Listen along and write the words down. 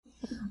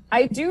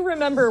I do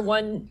remember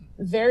one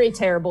very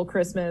terrible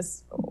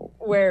Christmas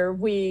where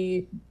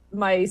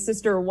my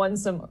sister won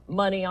some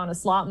money on a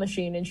slot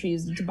machine and she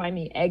used it to buy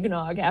me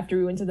eggnog after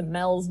we went to the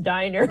Mel's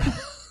Diner.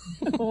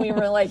 We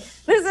were like,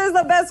 this is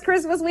the best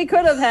Christmas we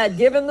could have had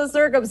given the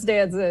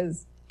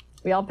circumstances.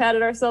 We all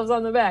patted ourselves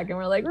on the back and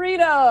we're like,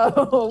 Rito!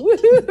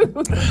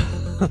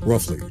 Woohoo!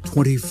 Roughly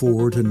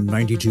 24 to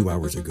 92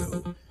 hours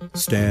ago,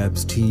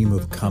 Stab's team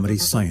of comedy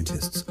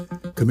scientists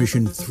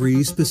commissioned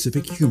 3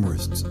 specific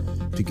humorists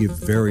to give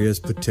various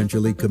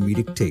potentially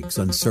comedic takes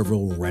on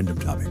several random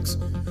topics,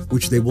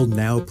 which they will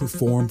now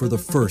perform for the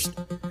first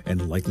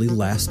and likely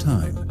last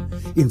time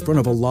in front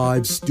of a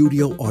live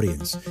studio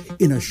audience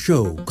in a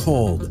show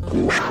called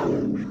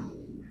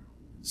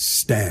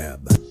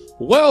Stab.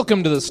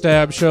 Welcome to the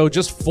Stab Show,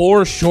 just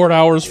 4 short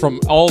hours from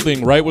all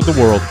being right with the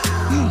world.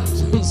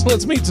 So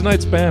let's meet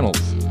tonight's panels.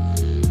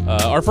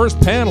 Our first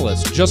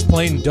panelist just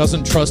plain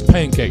doesn't trust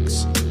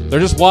pancakes. They're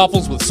just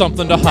waffles with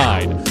something to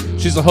hide.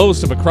 She's the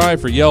host of A Cry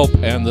for Yelp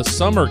and the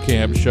Summer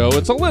Camp Show.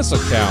 It's Alyssa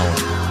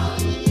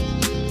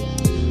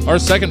Cowan. Our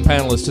second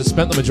panelist has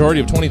spent the majority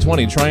of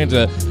 2020 trying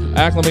to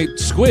acclimate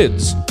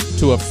squids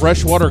to a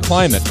freshwater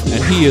climate,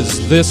 and he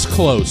is this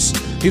close.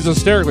 He's a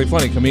hysterically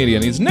funny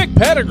comedian. He's Nick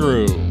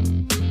Pettigrew.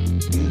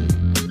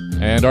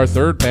 And our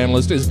third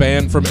panelist is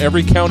banned from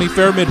every county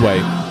fair midway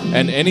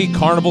and any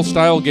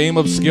carnival-style game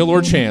of skill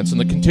or chance in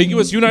the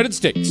contiguous United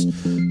States.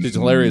 She's a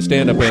hilarious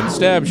stand-up and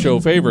Stab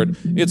Show favorite.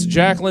 It's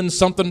Jacqueline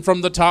something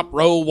from the top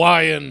row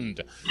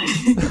Wyand.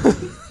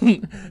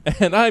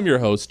 And I'm your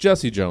host,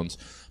 Jesse Jones.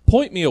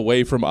 Point me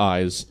away from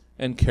eyes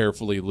and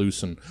carefully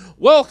loosen.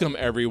 Welcome,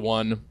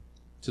 everyone,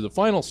 to the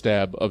final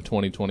stab of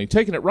 2020,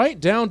 taking it right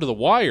down to the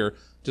wire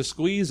to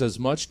squeeze as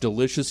much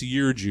delicious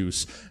year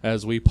juice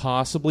as we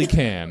possibly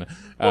can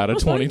out of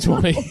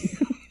 2020.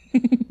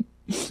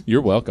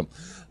 You're welcome.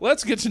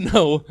 Let's get to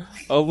know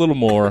a little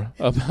more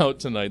about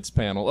tonight's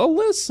panel.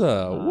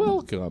 Alyssa,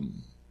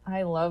 welcome.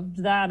 I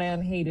loved that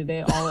and hated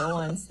it all at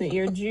once. The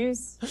ear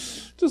juice.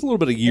 Just a little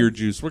bit of year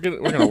juice. We're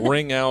gonna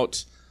wring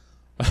out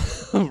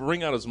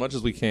as much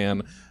as we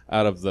can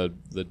out of the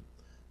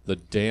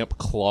damp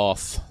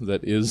cloth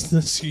that is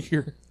this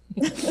year.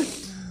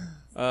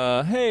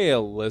 Hey,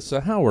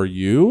 Alyssa, how are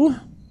you?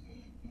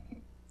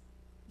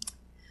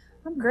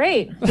 I'm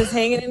great. Just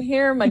hanging in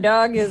here. My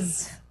dog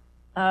is,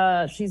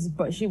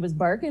 she was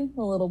barking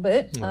a little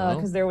bit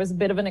because there was a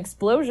bit of an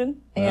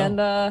explosion. Wow.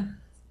 And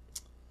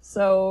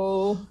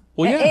so,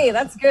 well, yeah. Hey,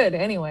 that's good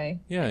anyway.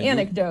 Yeah,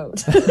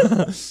 anecdote.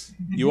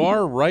 You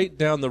are right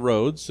down the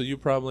road, so you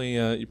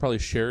probably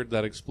shared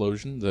that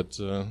explosion that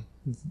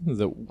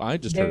I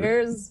just heard.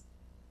 There's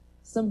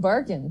some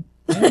barking.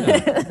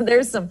 Yeah.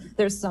 There's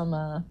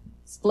some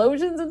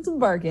explosions and some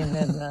barking,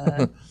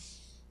 and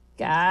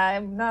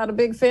I'm not a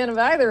big fan of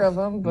either of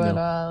them, but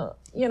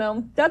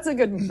no. That's a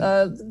good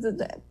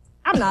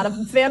I'm not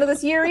a fan of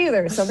this year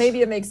either, so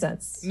maybe it makes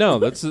sense. No,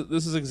 this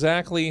is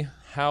exactly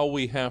how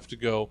we have to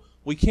go.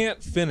 We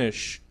can't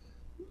finish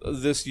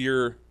this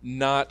year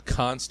not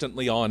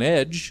constantly on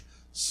edge,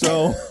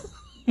 so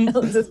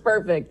this is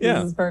perfect. Yeah.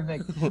 This is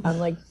perfect. I'm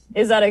like,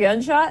 is that a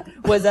gunshot?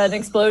 Was that an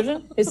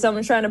explosion? Is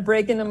someone trying to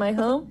break into my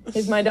home?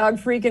 Is my dog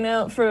freaking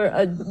out for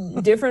a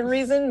different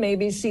reason?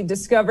 Maybe she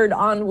discovered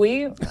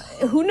ennui.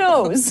 Who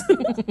knows?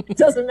 It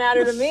doesn't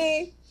matter to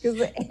me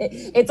because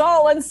it's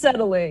all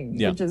unsettling,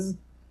 which is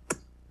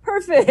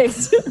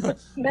perfect.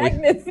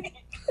 Magnificent.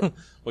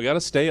 We got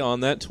to stay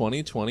on that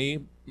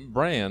 2020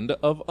 brand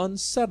of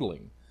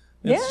unsettling.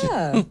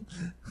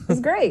 It's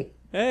great.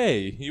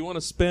 Hey, you want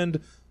to spend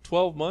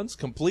 12 months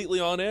completely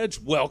on edge?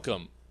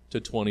 Welcome to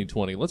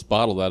 2020. Let's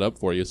bottle that up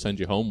for you, send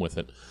you home with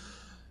it.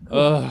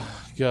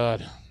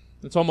 God,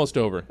 it's almost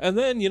over. And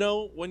then,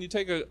 when you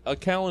take a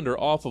calendar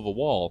off of a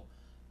wall,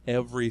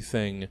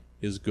 everything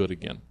is good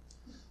again.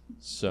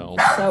 So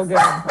good.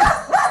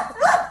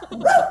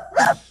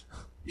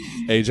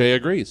 AJ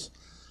agrees.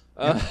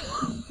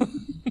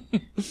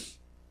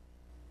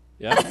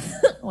 Yeah.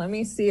 Let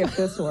me see if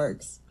this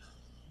works.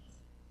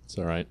 It's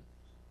all right.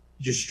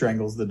 Just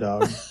strangles the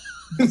dog.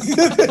 No,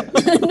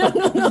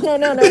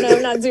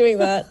 I'm not doing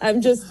that.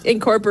 I'm just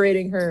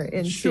incorporating her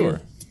into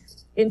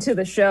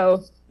the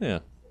show. Yeah,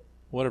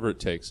 whatever it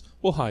takes.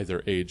 Well, hi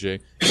there,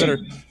 AJ.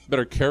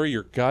 Better carry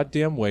your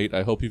goddamn weight.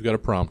 I hope you've got a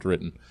prompt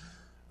written.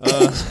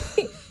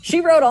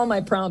 She wrote all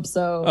my prompts,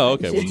 so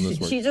okay.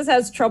 She just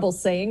has trouble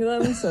saying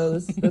them, so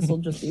this will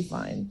just be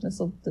fine. This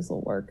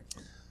will work.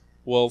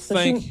 Well,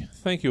 thank you,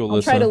 Alyssa.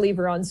 I'll try to leave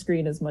her on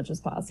screen as much as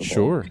possible.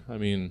 Sure. I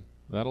mean,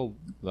 that'll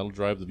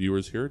drive the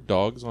viewers here.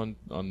 Dogs on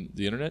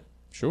the internet,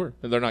 sure.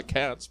 And they're not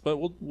cats, but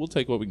we'll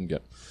take what we can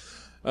get.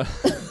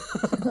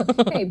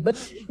 Hey, but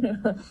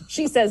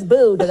she says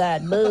boo to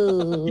that.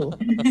 Boo.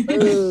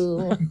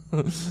 Boo.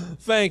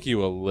 Thank you,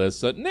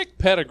 Alyssa. Nick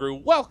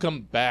Pettigrew,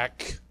 welcome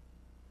back.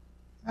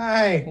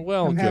 Hi.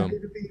 Welcome. I'm happy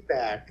to be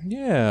back.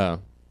 Yeah.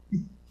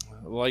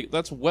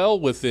 That's well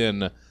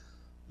within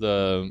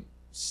the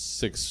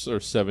 6 or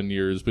 7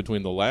 years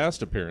between the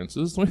last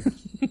appearances.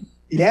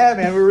 Yeah,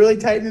 man, we're really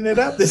tightening it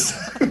up this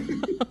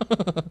time.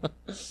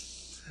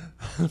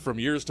 From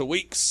years to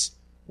weeks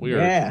We are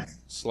Yeah.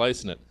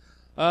 slicing it.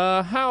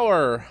 How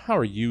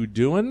are you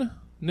doing,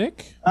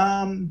 Nick?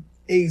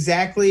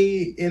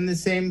 Exactly in the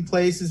same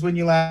place as when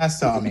you last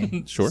saw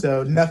me. Sure.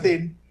 So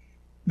nothing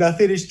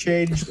has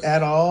changed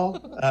at all.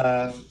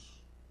 I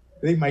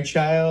think my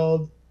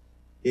child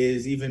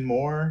is even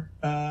more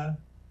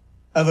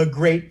of a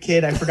great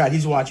kid. I forgot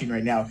he's watching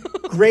right now.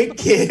 Great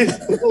kid.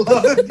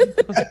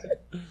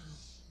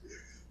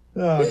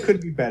 Oh,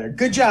 couldn't be better.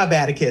 Good job,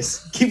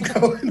 Atticus. Keep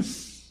going.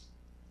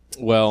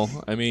 Well,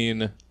 I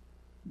mean,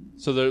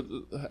 so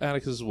the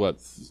Atticus is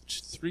what,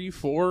 3,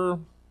 4?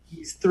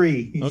 He's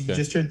 3. He Okay.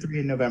 just turned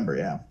 3 in November,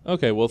 yeah.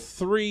 Okay, well,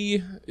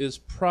 3 is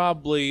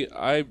probably,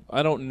 I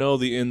don't know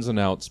the ins and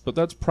outs, but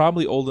that's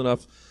probably old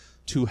enough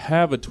to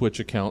have a Twitch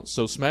account,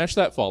 so smash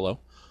that follow.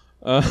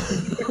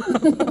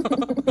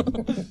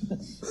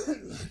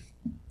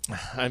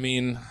 I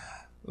mean,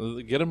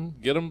 get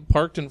him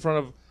parked in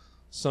front of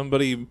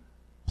somebody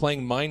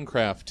playing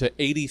Minecraft to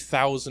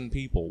 80,000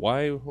 people.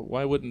 Why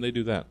wouldn't they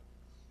do that?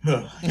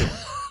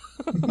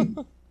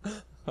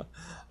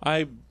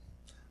 I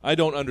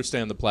don't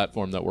understand the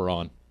platform that we're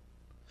on.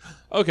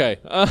 Okay.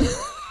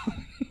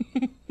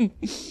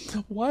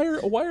 Why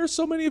are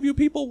so many of you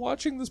people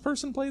watching this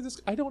person play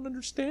this? I don't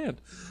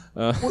understand.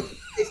 Well,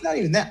 it's not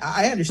even that.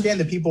 I understand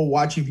the people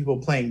watching people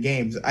playing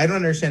games. I don't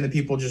understand the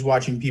people just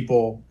watching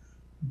people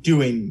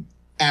doing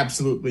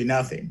absolutely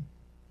nothing.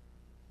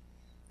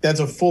 That's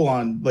a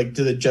full-on, like,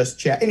 to the just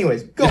chat.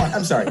 Anyways, go on.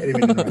 I'm sorry. I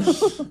didn't mean to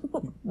interrupt.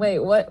 Wait,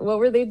 what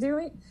were they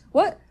doing?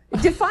 What?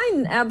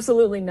 Define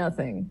absolutely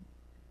nothing.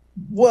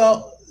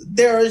 Well,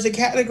 there is a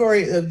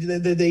category of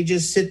they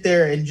just sit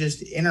there and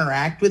just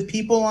interact with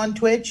people on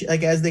Twitch,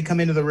 like as they come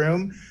into the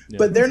room,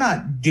 but they're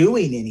not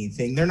doing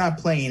anything. They're not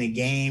playing a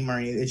game or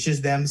anything. It's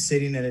just them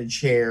sitting in a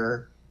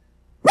chair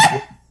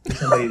with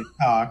somebody to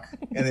talk,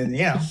 and then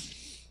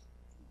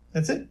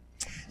that's it.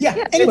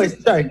 Yeah.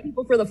 Anyways, sorry.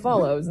 People for the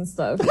follows and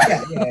stuff.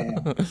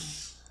 Yeah.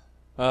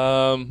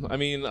 I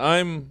mean,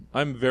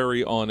 I'm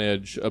very on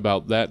edge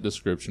about that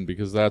description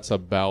because that's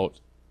about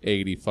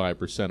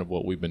 85% of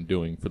what we've been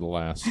doing for the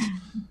last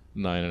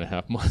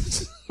 9.5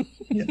 months.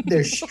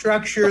 There's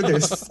structure,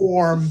 there's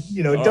form.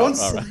 Don't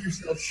sell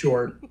yourself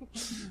short.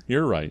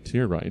 You're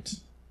right.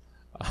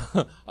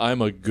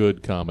 I'm a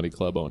good comedy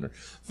club owner.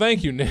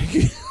 Thank you,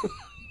 Nick.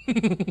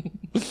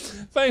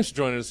 Thanks for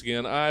joining us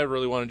again. I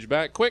really wanted you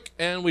back quick,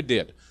 and we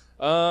did.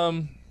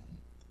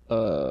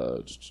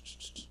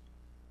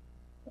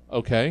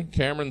 Okay,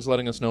 Cameron's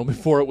letting us know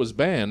before it was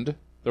banned,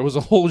 there was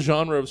a whole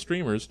genre of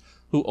streamers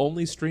who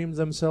only streamed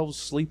themselves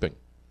sleeping.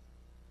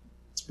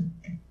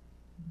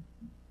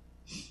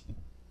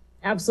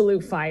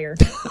 Absolute fire.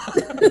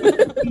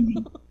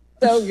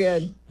 So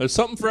good. There's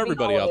something for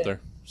everybody out there.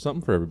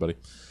 Something for everybody.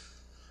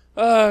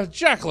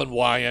 Jacqueline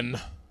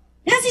Wyan.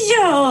 Nancy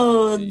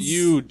Jones.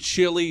 You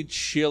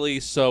chilly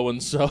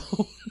so-and-so.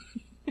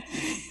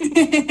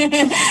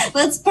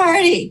 Let's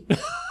party.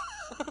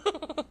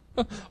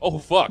 Oh,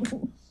 fuck.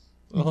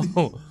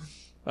 Oh,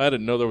 I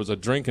didn't know there was a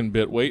drinking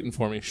bit waiting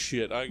for me.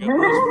 Shit, I got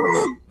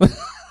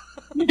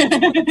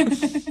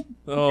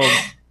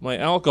Oh, my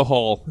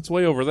alcohol. It's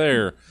way over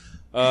there.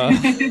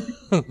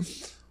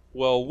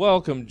 Well,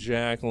 welcome,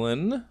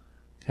 Jacqueline.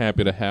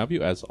 Happy to have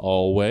you, as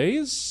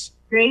always.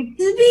 Great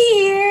to be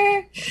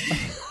here.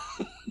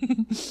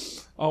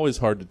 Always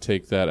hard to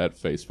take that at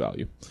face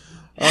value.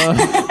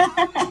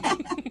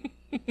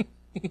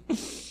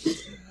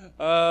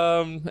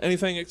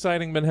 Anything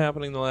exciting been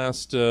happening the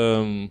last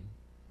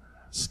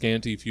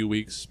scanty few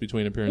weeks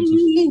between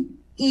appearances?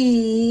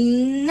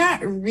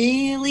 Not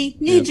really.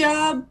 New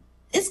job.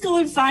 It's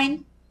going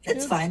fine.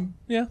 It's fine.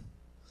 Yeah.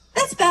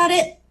 That's about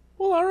it.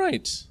 Well, all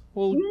right.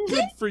 Well,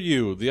 good for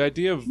you. The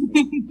idea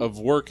of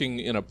working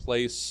in a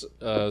place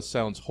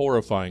sounds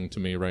horrifying to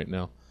me right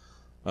now.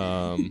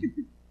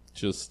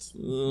 Just,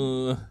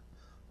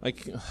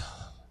 like,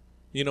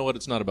 you know what?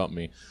 It's not about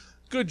me.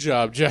 Good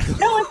job, Jack.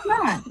 No, it's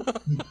not.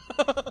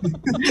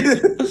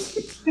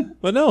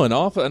 But no,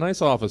 a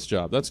nice office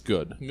job. That's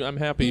good. I'm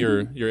happy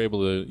you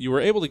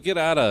were able to get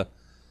out of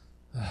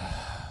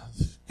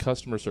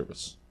customer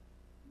service.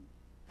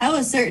 I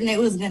was certain it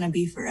was going to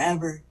be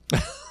forever.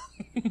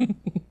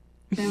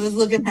 It was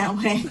looking that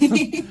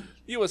way.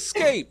 You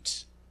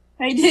escaped.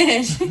 I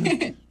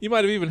did. You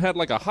might have even had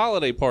like a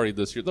holiday party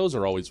this year. Those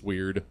are always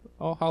weird.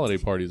 All holiday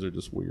parties are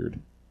just weird.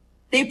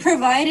 They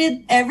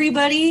provided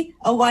everybody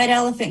a white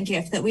elephant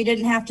gift that we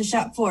didn't have to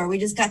shop for. We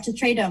just got to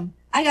trade them.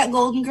 I got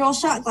Golden Girl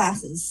shot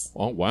glasses.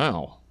 Oh,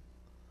 wow.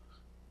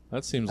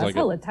 That seems That's like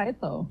hella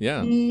tight, though.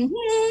 Yeah.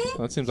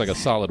 Mm-hmm. That seems like a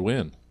solid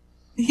win.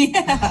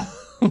 Yeah.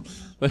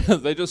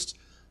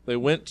 They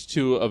went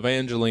to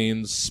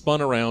Evangeline's,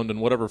 spun around,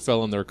 and whatever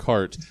fell in their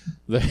cart,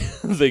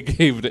 they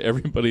gave to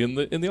everybody in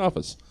the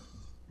office.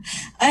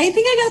 I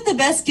think I got the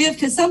best gift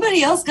because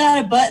somebody else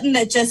got a button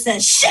that just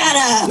says "Shut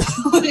up"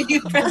 when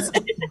you press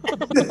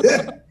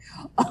it.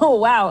 Oh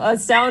wow,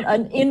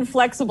 an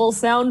inflexible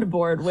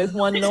soundboard with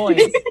one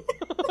noise.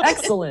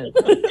 Excellent.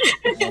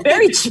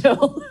 Very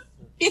chill.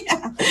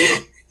 Yeah.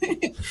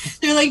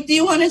 They're like, "Do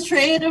you want to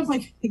trade?" I'm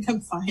like, "I think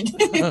I'm fine."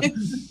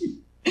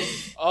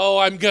 Oh,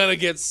 I'm gonna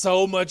get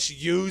so much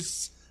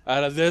use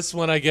out of this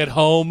when I get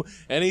home.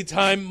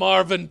 Anytime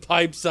Marvin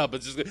pipes up,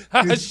 it's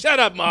just, shut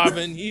up,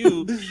 Marvin,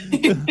 you.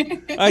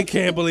 I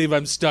can't believe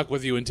I'm stuck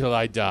with you until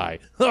I die.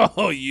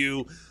 Oh,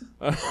 you.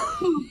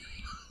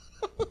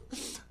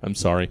 I'm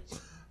sorry.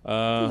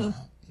 Slot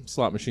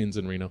machines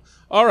in Reno.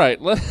 All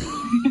right,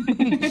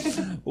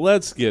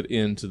 let's get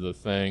into the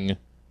thing.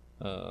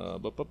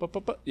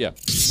 Yeah.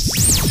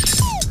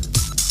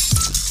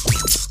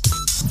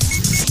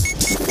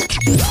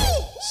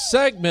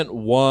 Segment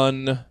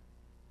 1.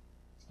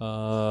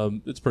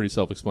 It's pretty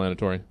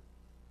self-explanatory.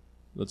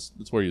 That's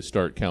where you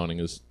start counting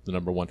is the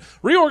number 1.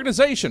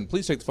 Reorganization.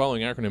 Please take the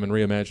following acronym and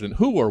reimagine it.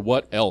 Who or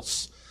what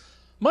else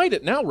might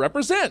it now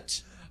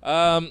represent?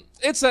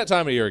 It's that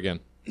time of year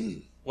again.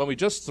 When we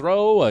just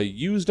throw a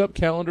used-up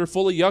calendar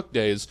full of yuck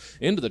days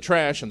into the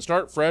trash and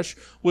start fresh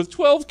with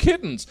 12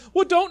 kittens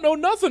who don't know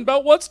nothing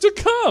about what's to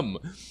come.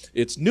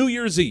 It's New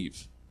Year's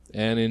Eve,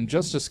 and in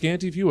just a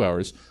scanty few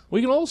hours, we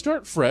can all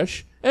start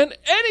fresh, and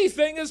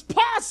anything is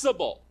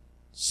possible.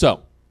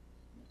 So,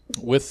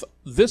 with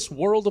this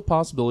world of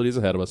possibilities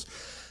ahead of us,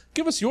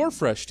 give us your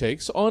fresh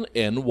takes on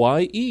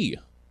NYE.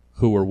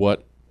 Who or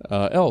what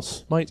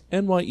else might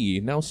NYE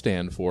now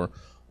stand for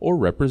or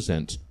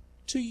represent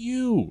to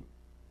you?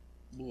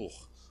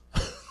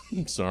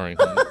 I'm sorry.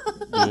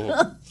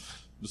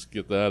 Just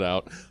get that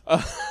out.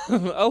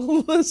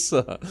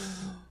 Alyssa,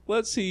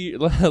 let's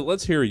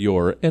hear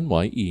your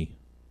NYE.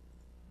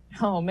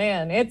 Oh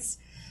man, it's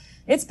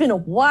been a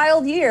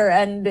wild year,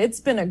 and it's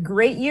been a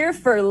great year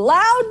for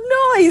loud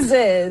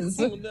noises.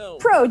 Oh, no.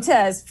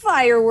 Protests,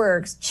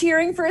 fireworks,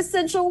 cheering for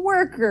essential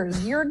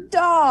workers, your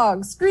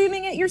dog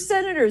screaming at your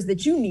senators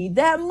that you need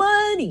that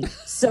money.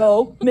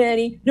 So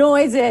many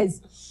noises.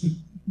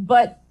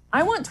 But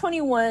I want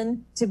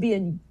 21 to be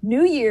a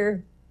new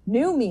year,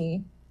 new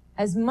me,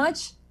 as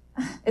much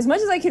as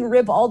I can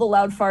rip all the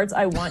loud farts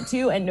I want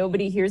to and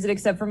nobody hears it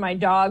except for my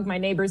dog, my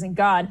neighbors, and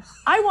God.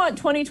 I want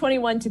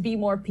 2021 to be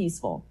more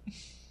peaceful.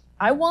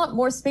 I want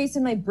more space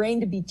in my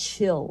brain to be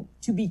chill,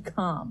 to be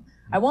calm.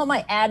 I want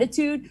my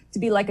attitude to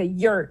be like a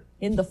yurt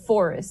in the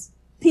forest,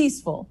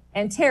 peaceful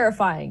and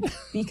terrifying,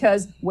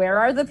 because where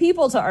are the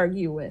people to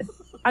argue with?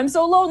 I'm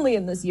so lonely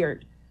in this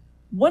yurt.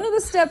 One of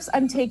the steps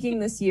I'm taking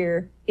this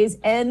year is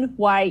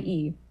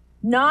NYE,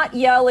 not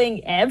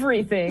yelling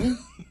everything.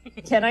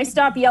 Can I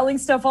stop yelling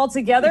stuff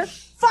altogether?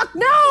 Fuck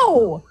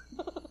no!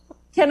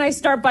 Can I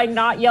start by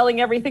not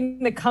yelling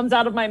everything that comes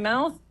out of my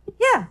mouth?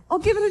 Yeah, I'll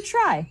give it a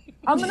try.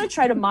 I'm going to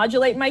try to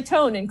modulate my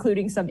tone,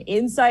 including some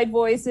inside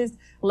voices,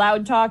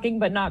 loud talking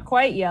but not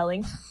quite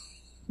yelling,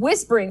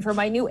 whispering for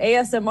my new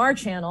ASMR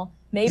channel,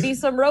 maybe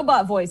some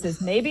robot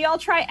voices, maybe I'll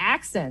try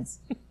accents.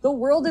 The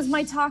world is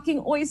my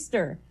talking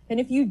oyster. And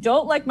if you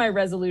don't like my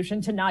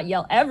resolution to not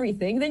yell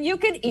everything, then you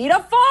can eat a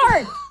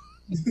fart.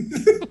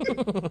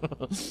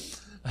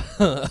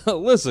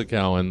 Alyssa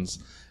Cowens,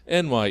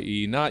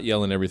 NYE, not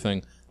yelling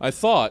everything. I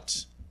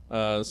thought,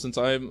 since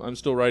I'm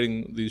still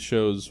writing these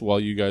shows while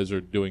you guys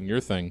are doing your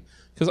thing,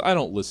 because I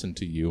don't listen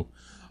to you.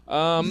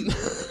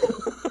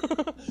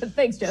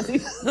 Thanks,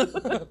 Jesse.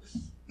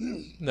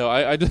 No,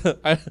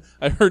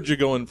 I heard you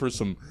going for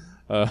some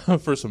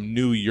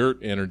new yurt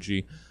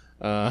energy.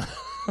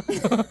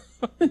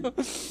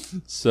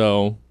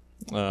 So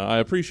I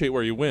appreciate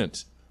where you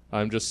went.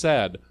 I'm just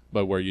sad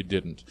by where you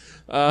didn't.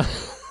 Well,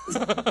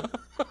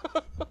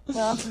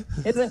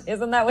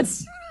 isn't that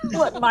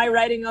what my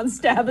writing on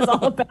Stab is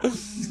all about?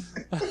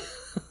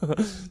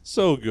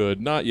 So good,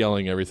 not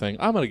yelling everything.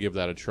 I'm gonna give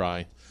that a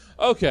try.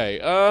 Okay,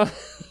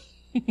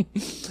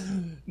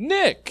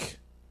 Nick,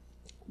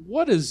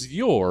 what is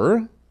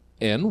your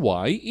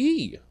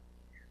NYE?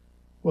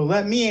 Well,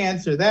 let me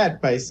answer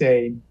that by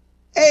saying,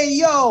 hey,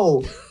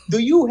 yo, do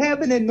you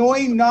have an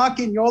annoying knock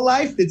in your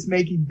life that's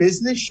making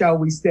business, shall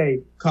we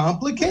say,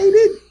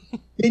 complicated?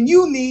 Then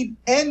you need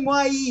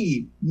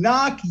NYE,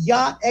 Knock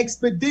Yacht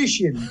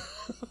Expedition.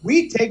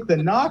 We take that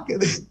knock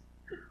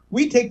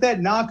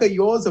of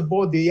yours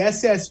aboard the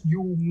SS,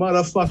 you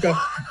motherfucker,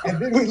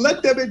 and then we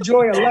let them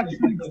enjoy a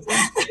luxury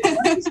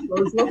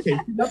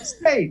location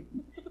upstate.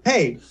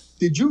 Hey,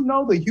 did you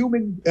know a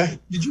human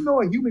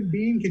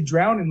being can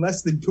drown in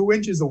less than 2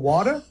 inches of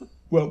water?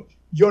 Well,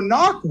 your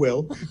knock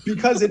will,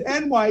 because at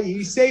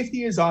NYE,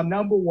 safety is our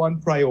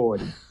 #1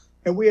 priority.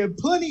 And we have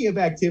plenty of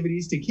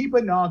activities to keep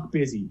a knock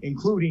busy,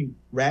 including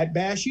rat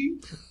bashing,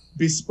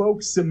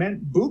 bespoke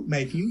cement boot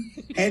making,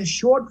 and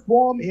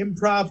short-form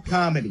improv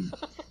comedy.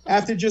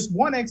 After just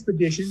one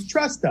expedition,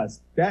 trust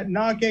us, that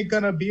knock ain't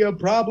gonna be a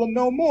problem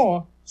no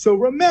more. So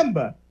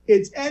remember,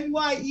 it's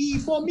NYE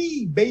for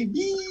me,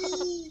 baby.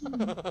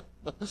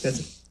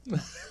 That's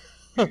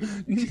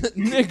it.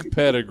 Nick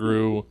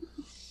Pettigrew,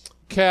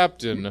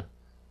 captain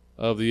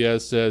of the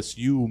SS,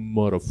 you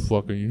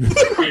motherfucker.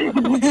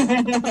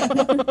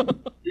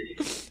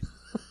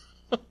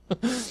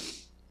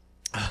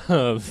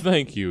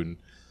 Thank you,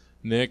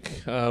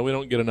 Nick. We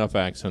don't get enough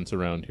accents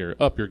around here.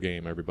 Up your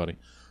game, everybody.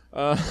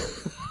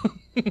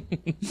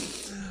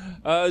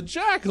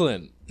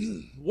 Jacqueline,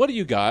 what do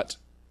you got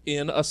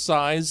in a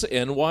size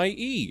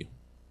NYE?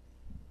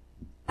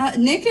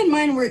 Nick and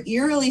mine were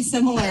eerily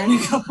similar in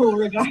a couple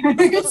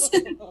regards.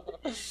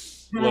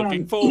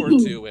 Looking forward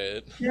to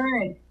it.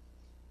 Sure.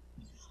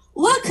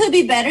 What could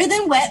be better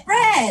than wet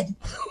bread?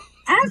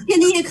 Ask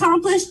any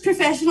accomplished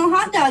professional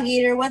hot dog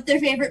eater what their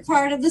favorite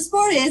part of the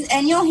sport is,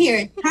 and you'll hear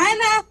it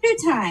time after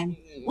time.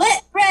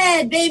 Wet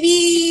bread,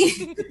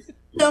 baby!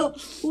 So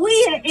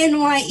we at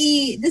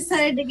NYE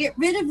decided to get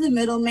rid of the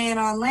middleman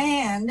on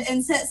land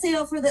and set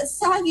sail for the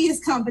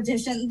soggiest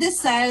competition this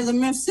side of the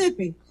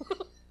Mississippi.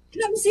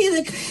 Come see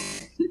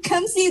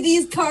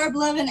these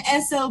carb-loving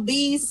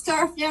SOBs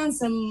scarf down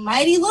some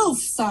mighty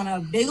loafs on a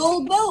big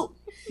old boat.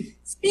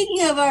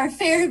 Speaking of our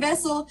fair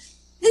vessel,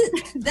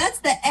 that's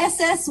the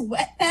SS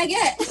Wet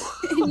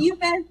Baguette. And you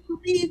best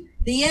believe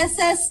the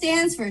SS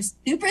stands for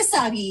Super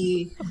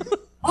Soggy.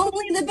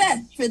 Only the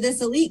best for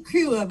this elite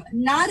crew of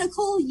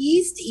nautical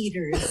yeast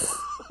eaters.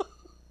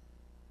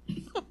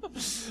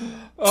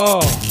 Oh,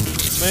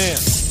 man.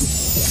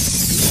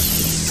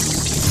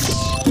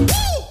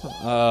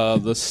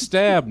 The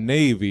Stab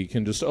Navy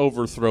can just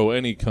overthrow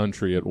any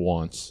country it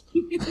wants.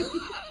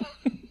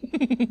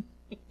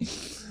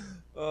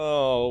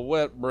 Oh,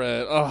 wet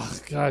bread. Oh,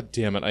 god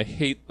damn it. I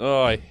hate...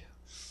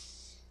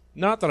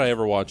 Not that I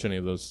ever watch any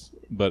of those,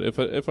 but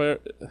if I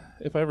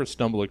ever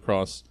stumble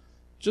across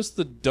just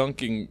the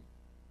dunking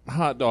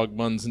hot dog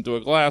buns into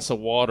a glass of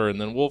water and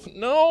then wolf...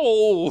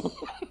 No!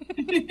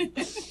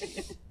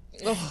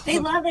 They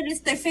love it.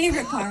 It's their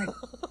favorite part.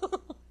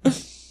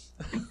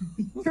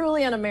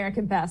 Truly an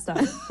American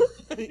pastime.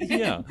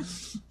 Yeah,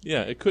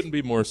 it couldn't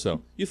be more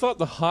so. You thought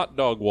the hot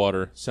dog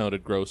water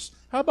sounded gross.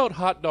 How about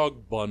hot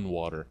dog bun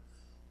water?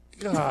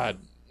 God,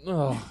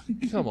 oh,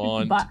 come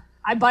on.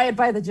 I buy it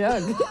by the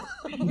jug.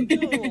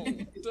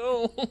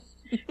 Don't.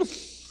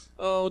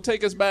 Oh,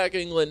 take us back,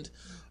 England.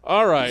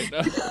 All right.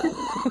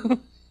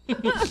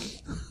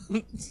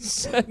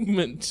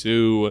 Segment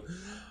 2.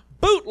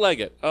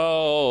 Bootleg it.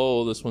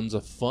 Oh, this one's a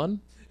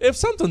fun. If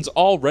something's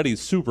already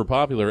super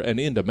popular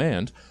and in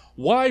demand,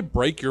 why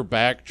break your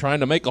back trying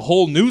to make a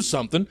whole new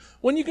something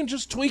when you can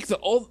just tweak the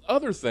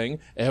other thing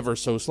ever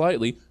so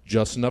slightly,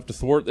 just enough to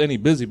thwart any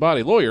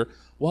busybody lawyer,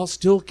 while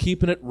still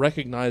keeping it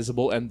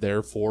recognizable and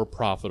therefore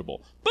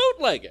profitable?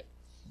 Bootleg it.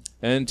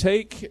 And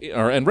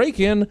rake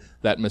in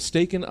that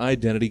mistaken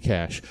identity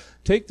cash.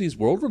 Take these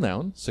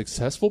world-renowned,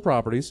 successful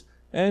properties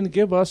and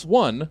give us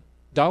one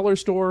dollar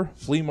store,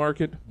 flea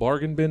market,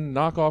 bargain bin,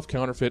 knockoff,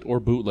 counterfeit,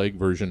 or bootleg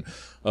version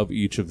of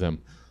each of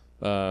them.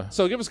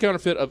 So give us a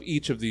counterfeit of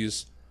each of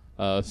these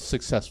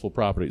successful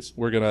properties.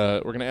 We're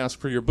gonna ask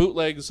for your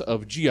bootlegs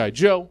of G.I.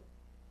 Joe,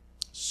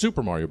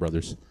 Super Mario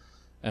Brothers,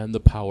 and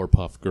the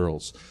Powerpuff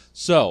Girls.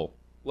 So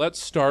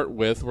let's start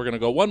with, we're gonna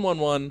go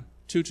 1-1-1,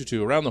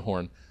 2-2-2 around the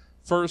horn.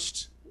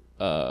 First,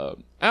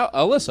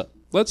 Alyssa,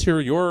 let's hear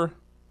your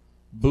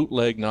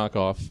bootleg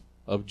knockoff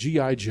of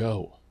G.I.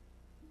 Joe.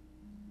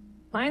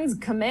 Mine's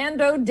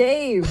Commando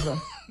Dave.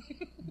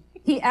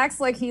 He acts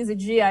like he's a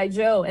G.I.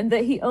 Joe and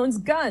that he owns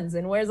guns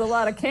and wears a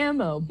lot of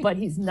camo, but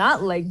he's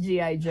not like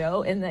G.I.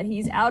 Joe in that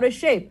he's out of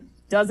shape,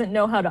 doesn't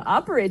know how to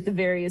operate the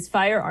various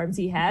firearms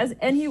he has,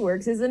 and he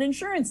works as an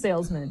insurance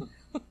salesman.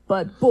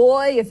 But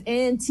boy, if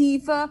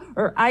Antifa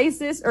or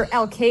ISIS or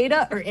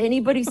Al-Qaeda or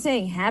anybody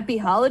saying Happy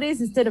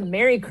Holidays instead of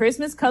Merry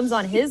Christmas comes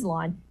on his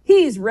lawn,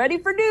 he's ready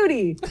for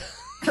duty.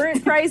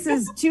 Current price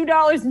is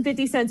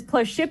 $2.50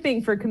 plus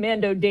shipping for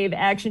Commando Dave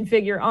action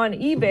figure on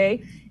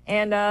eBay,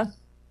 and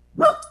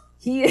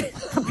he's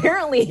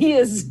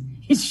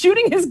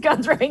shooting his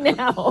guns right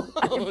now.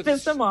 I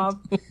pissed him off.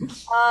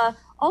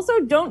 Also,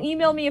 don't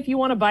email me if you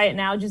want to buy it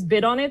now. Just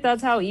bid on it.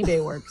 That's how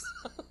eBay works.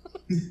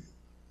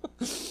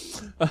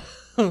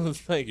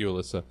 Thank you,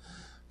 Alyssa.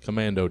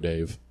 Commando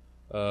Dave.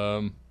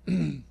 I'm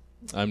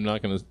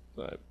not going to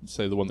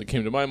say the one that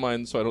came to my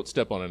mind so I don't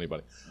step on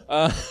anybody.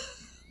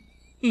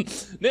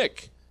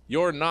 Nick,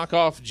 your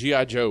knockoff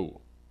G.I.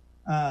 Joe.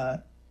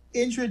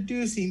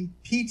 Introducing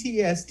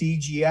PTSD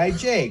G.I.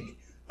 Jake,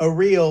 a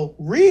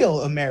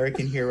real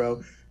American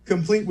hero,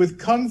 complete with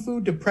kung fu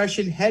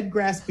depression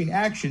head-grasping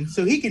action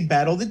so he can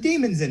battle the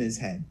demons in his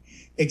head.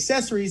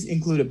 Accessories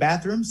include a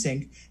bathroom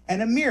sink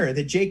and a mirror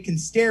that Jake can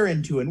stare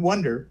into and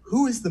wonder,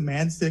 who is the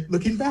man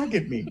looking back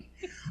at me?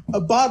 A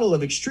bottle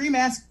of extreme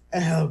action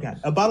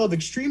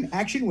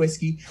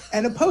whiskey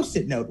and a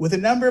Post-it note with a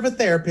number of a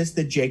therapist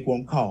that Jake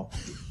won't call.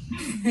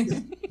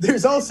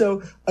 There's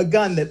also a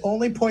gun that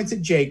only points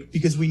at Jake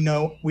because we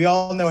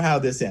all know how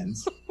this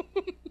ends.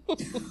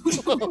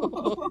 It's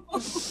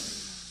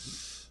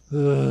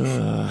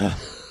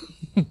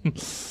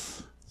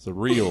a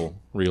real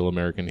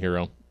American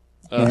hero.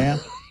 Yeah.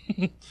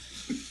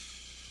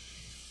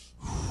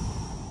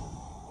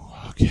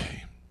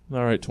 Okay.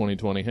 All right,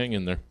 2020, hang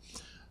in there.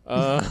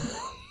 All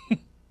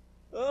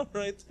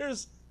right,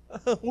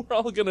 we're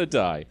all gonna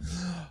die.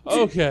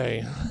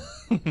 Okay.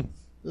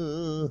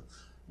 All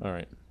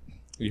right.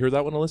 You heard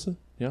that one, Alyssa?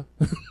 Yeah?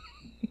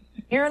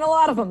 Hearing a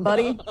lot of them,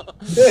 buddy.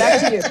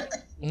 Back to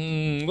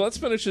you. Let's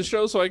finish the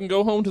show so I can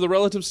go home to the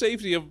relative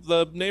safety of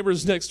the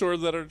neighbors next door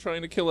that are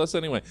trying to kill us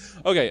anyway.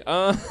 Okay.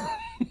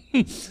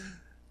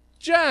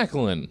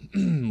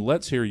 Jacqueline,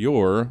 let's hear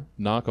your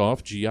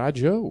knockoff G.I.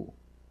 Joe.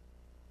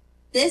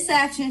 This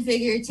action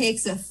figure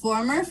takes a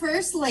former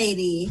First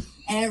Lady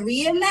and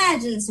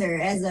reimagines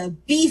her as a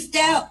beefed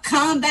out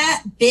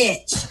combat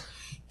bitch.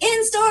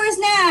 In stores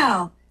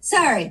now.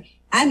 Sorry,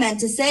 I meant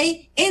to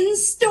say in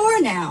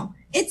store now.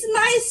 It's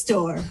my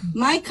store,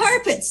 my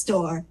carpet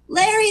store,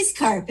 Larry's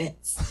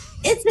Carpets.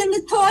 It's in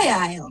the toy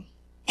aisle.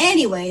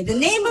 Anyway, the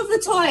name of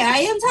the toy I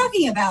am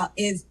talking about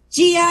is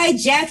G.I.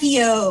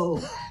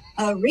 Jackie-O,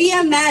 a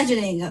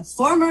reimagining of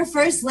former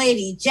First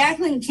Lady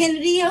Jacqueline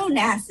Kennedy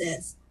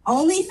Onassis,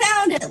 only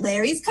found at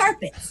Larry's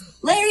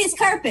Carpets. Larry's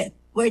Carpet,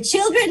 where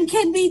children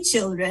can be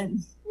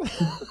children.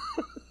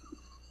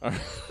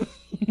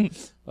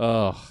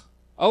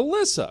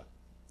 Alyssa,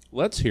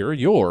 let's hear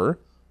your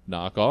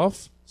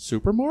knockoff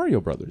Super Mario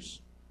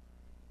Brothers.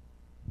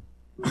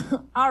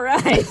 All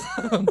right.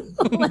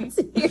 Let's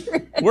hear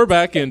it. We're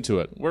back into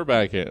it. We're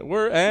back.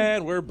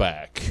 We're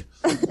back.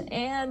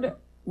 And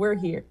we're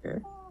here.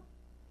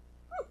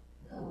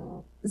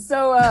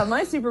 So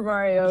my Super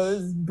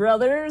Mario's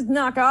brothers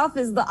knockoff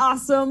is the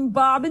awesome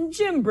Bob and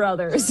Jim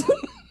brothers.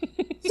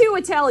 Two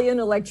Italian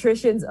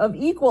electricians of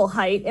equal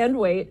height and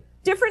weight,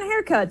 different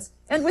haircuts,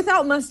 and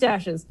without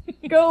mustaches,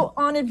 go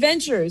on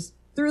adventures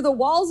through the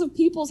walls of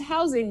people's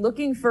housing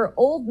looking for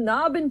old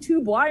knob and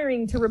tube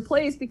wiring to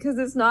replace because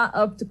it's not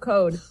up to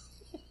code.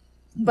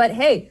 But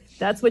hey,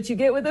 that's what you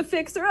get with a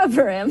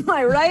fixer-upper, am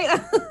I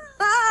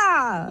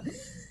right?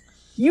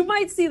 You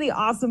might see the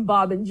awesome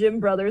Bob and Jim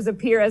brothers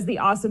appear as the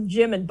awesome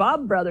Jim and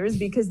Bob brothers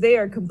because they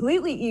are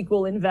completely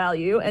equal in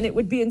value, and it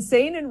would be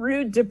insane and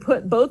rude to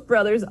put both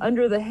brothers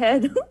under the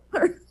heading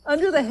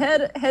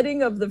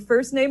of the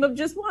first name of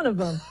just one of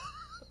them.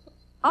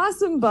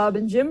 Awesome Bob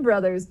and Jim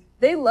brothers.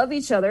 They love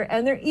each other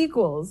and they're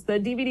equals. The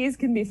DVDs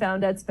can be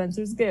found at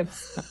Spencer's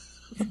Gifts.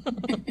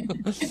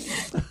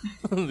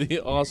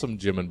 The awesome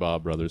Jim and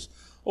Bob brothers.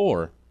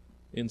 Or,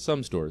 in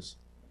some stores,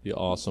 the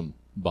awesome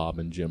Bob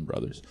and Jim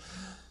brothers.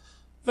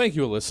 Thank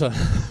you, Alyssa.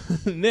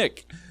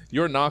 Nick,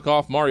 your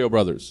knockoff Mario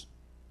Brothers.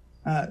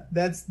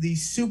 That's the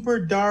Super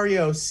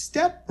Dario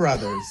Step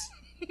Brothers.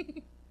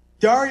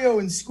 Dario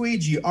and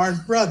Squeegee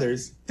aren't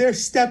brothers, they're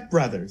step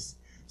brothers.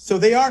 So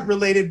they aren't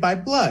related by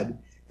blood.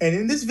 And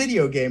in this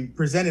video game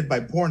presented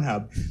by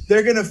Pornhub,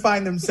 they're going to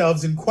find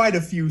themselves in quite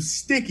a few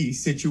sticky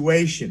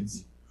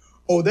situations.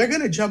 Oh, they're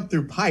going to jump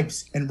through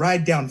pipes and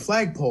ride down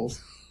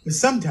flagpoles. But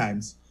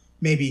sometimes,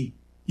 maybe,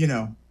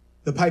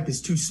 the pipe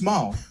is too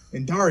small.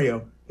 And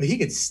Dario, he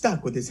gets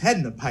stuck with his head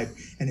in the pipe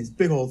and his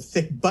big old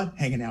thick butt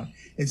hanging out.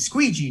 And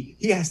Squeegee,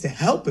 he has to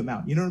help him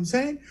out. You know what I'm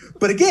saying?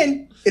 But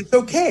again, it's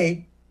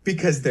okay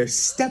because they're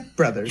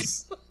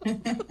stepbrothers.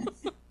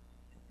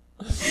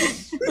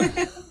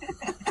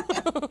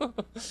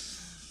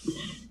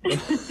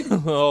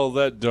 Oh,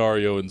 that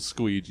Dario and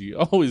Squeegee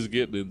always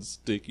getting in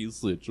sticky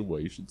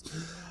situations.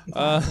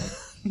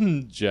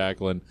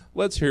 Jacqueline,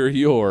 let's hear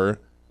your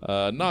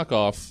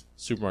knockoff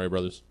Super Mario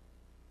Brothers.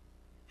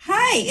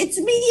 Hi, it's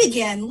me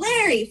again,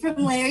 Larry from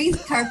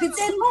Larry's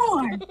Carpets and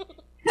More.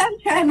 Come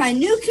try my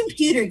new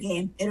computer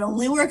game. It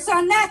only works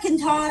on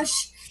Macintosh.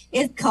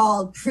 It's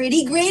called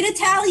Pretty Great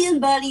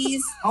Italian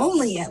Buddies,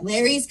 only at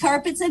Larry's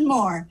Carpets and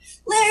More.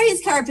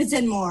 Larry's Carpets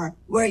and More,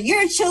 where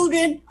your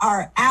children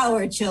are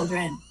our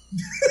children.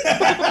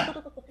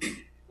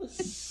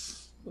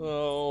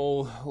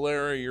 Oh,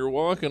 Larry, you're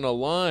walking a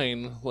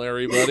line,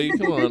 Larry, buddy.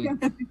 Come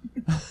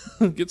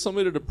on. Get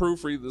somebody to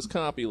proofread this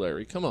copy,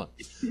 Larry. Come on.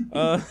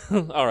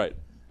 All right.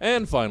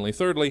 And finally,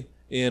 thirdly,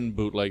 in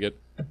Bootleg It,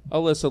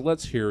 Alyssa,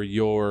 let's hear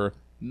your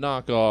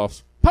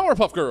knockoff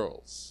Powerpuff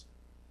Girls.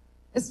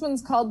 This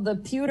one's called the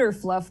Pewter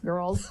Fluff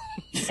Girls,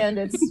 and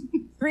it's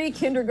 3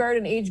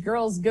 kindergarten-age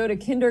girls go to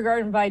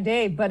kindergarten by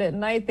day, but at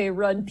night they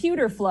run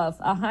Pewter Fluff,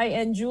 a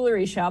high-end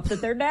jewelry shop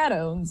that their dad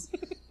owns.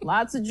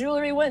 Lots of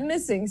jewelry went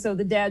missing, so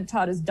the dad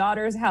taught his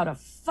daughters how to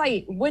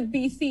fight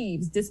would-be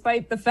thieves,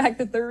 despite the fact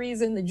that the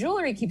reason the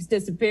jewelry keeps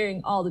disappearing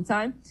all the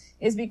time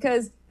is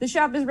because the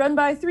shop is run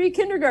by 3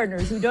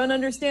 kindergartners who don't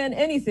understand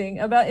anything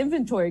about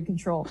inventory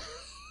control.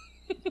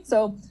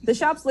 So the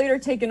shop's later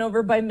taken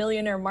over by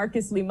millionaire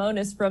Marcus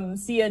Lemonis from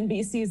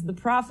CNBC's The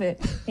Prophet.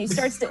 He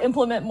starts to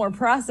implement more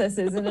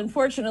processes, and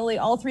unfortunately,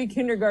 all 3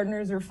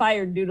 kindergartners are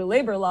fired due to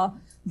labor law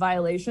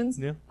violations.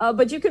 Yeah.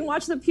 But you can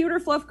watch the Pewter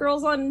Fluff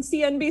Girls on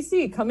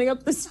CNBC coming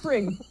up this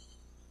spring.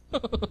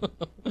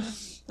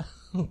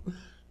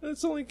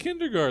 It's only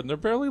kindergarten. They're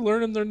barely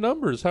learning their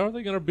numbers. How are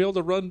they going to be able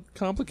to run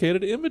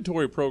complicated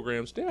inventory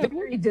programs? Dad,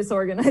 Very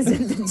disorganized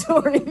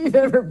inventory if you've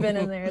ever been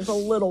in there. It's a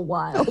little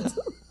wild.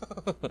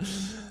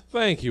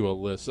 Thank you,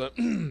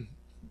 Alyssa.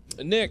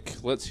 Nick,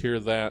 let's hear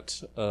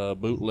that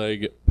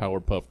bootleg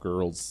Powerpuff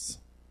Girls.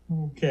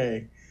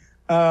 Okay.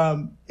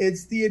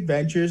 It's the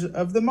adventures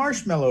of the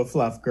Marshmallow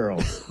Fluff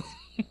Girls.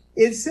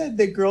 It's said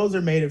that girls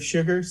are made of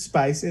sugar,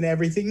 spice, and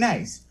everything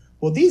nice.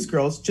 Well, these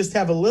girls just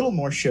have a little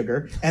more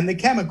sugar and the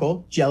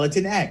chemical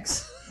Gelatin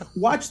X.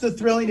 Watch the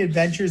thrilling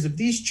adventures of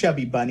these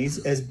chubby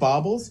bunnies as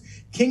Baubles,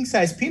 King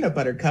Size Peanut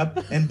Butter Cup,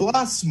 and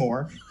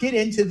Blossmore get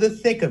into the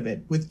thick of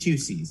it with 2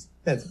 C's.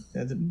 That's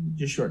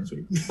just short and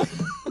sweet.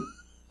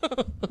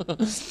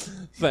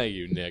 Thank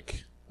you,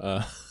 Nick.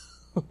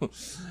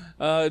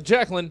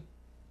 Jacqueline,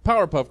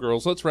 Powerpuff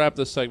Girls, let's wrap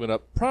this segment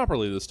up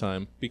properly this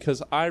time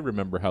because I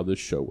remember how this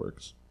show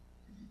works.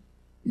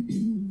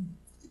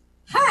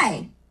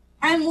 Hi,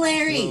 I'm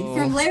Larry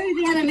from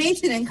Larry's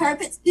Animation and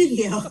Carpet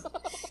Studio.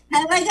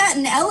 Have I got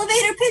an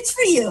elevator pitch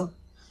for you?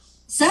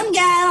 Some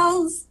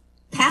gals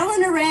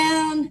palling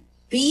around,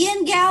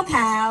 being gal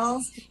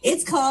pals.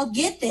 It's called,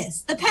 get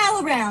this, the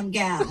Pal Around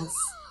Gals.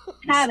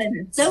 Having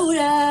a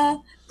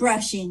soda,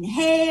 brushing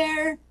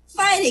hair,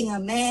 fighting a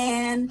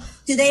man.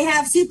 Do they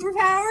have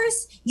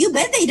superpowers? You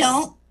bet they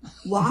don't.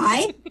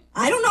 Why?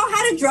 I don't know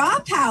how to draw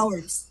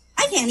powers.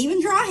 I can't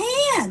even draw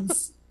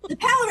hands. The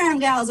Pal Around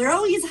Gals are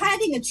always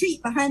hiding a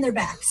treat behind their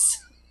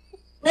backs.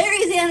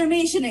 Larry's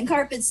Animation and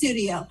Carpet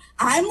Studio.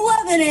 I'm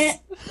loving it.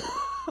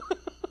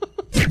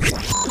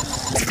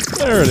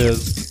 There it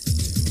is.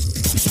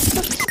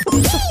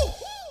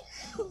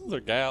 They're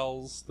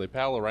gals. They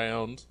pal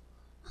around.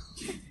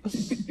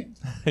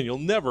 And you'll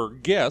never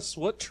guess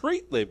what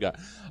treat they've got.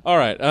 All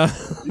right.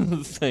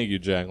 Thank you,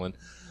 Jacqueline.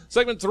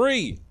 Segment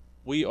 3.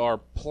 We are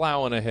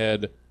plowing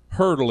ahead,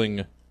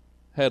 hurtling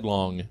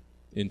headlong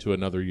into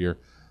another year.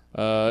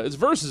 It's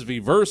versus v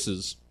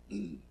versus.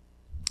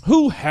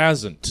 Who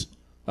hasn't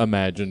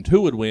imagined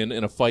who would win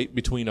in a fight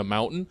between a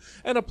mountain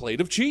and a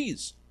plate of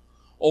cheese?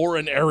 Or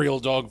an aerial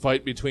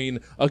dogfight between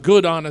a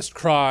good honest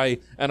cry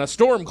and a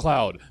storm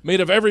cloud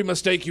made of every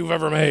mistake you've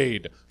ever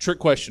made? Trick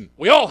question.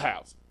 We all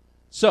have.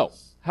 So,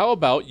 how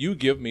about you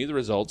give me the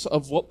results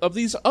of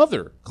these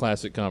other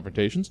classic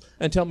confrontations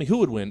and tell me who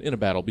would win in a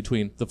battle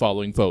between the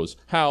following foes?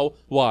 How,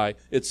 why,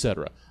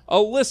 etc.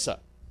 Alyssa.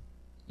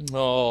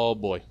 Oh,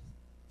 boy.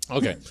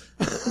 Okay.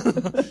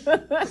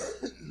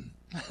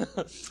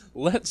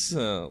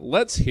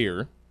 Let's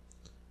hear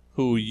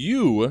who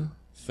you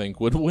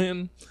think would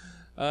win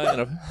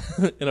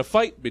in a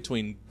fight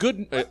between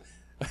good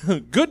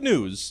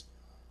news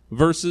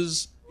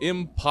versus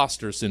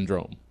imposter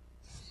syndrome.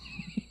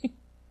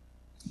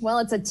 Well,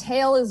 it's a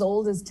tale as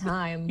old as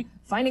time.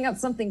 Finding out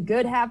something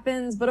good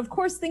happens, but of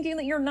course thinking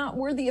that you're not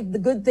worthy of the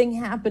good thing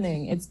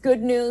happening. It's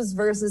good news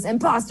versus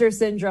imposter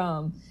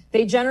syndrome.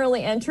 They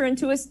generally enter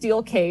into a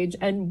steel cage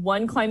and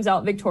one climbs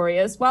out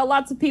victorious while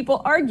lots of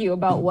people argue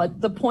about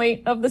what the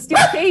point of the steel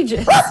cage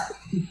is.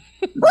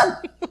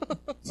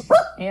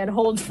 And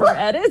hold for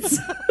edits.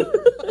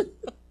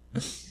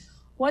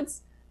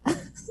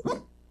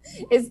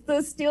 Is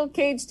the steel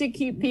cage to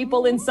keep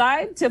people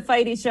inside to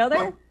fight each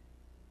other?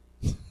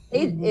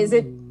 Is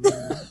it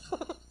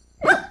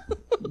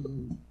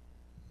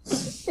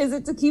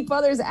to keep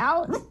others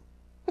out?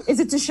 Is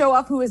it to show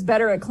off who is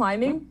better at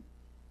climbing?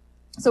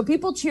 So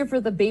people cheer for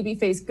the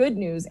babyface good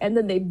news, and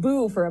then they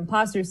boo for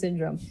imposter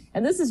syndrome.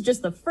 And this is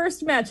just the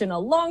first match in a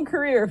long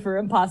career for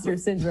imposter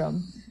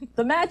syndrome.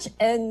 The match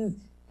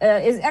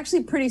is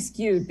actually pretty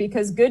skewed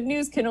because good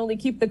news can only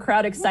keep the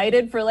crowd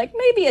excited for like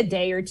maybe a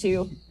day or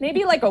two,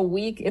 maybe like a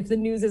week if the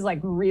news is like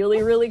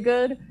really, really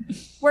good.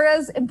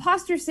 Whereas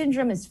imposter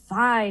syndrome is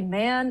fine,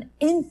 man.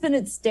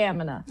 Infinite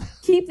stamina.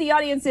 Keep the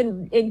audience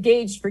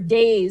engaged for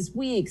days,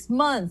 weeks,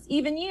 months,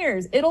 even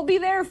years. It'll be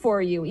there for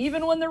you,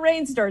 even when the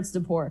rain starts to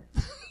pour.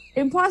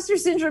 Imposter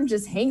syndrome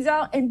just hangs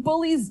out and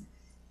bullies,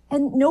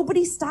 and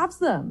nobody stops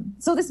them.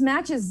 So this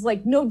match is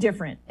like no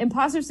different.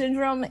 Imposter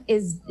syndrome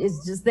is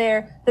just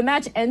there. The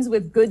match ends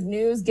with good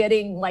news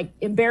getting like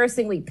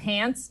embarrassingly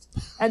pantsed,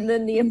 and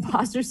then the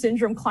imposter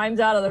syndrome climbs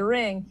out of the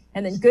ring,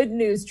 and then good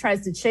news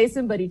tries to chase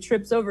him, but he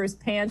trips over his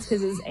pants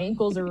because his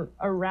ankles are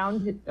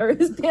around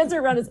his pants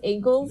are around his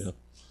ankles, yeah.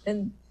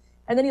 and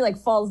then he like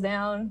falls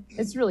down.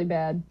 It's really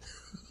bad.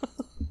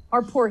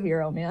 Our poor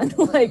hero, man.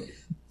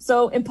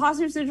 So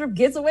imposter syndrome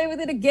gets away with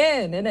it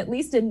again, and at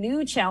least a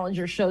new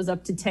challenger shows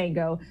up to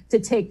tango to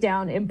take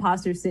down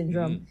imposter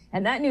syndrome. Mm-hmm.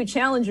 And that new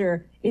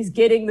challenger is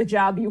getting the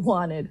job you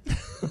wanted.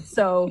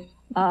 So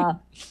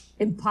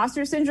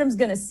imposter syndrome's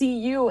going to see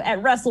you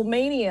at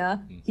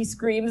WrestleMania. He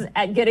screams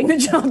at getting the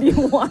job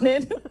you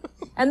wanted.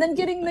 And then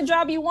getting the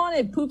job you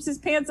wanted poops his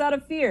pants out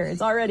of fear.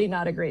 It's already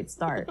not a great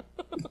start.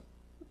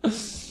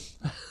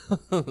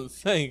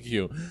 Thank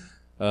you.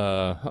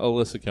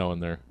 Alyssa Cohen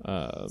there.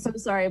 So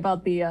sorry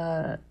about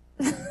the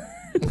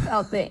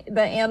about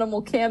the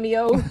animal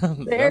cameo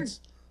there.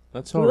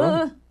 That's all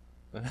right.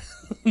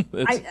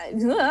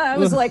 I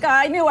was like,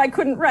 I knew I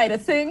couldn't write a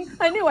thing.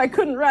 I knew I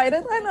couldn't write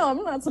it. I know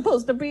I'm not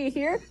supposed to be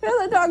here.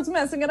 The dog's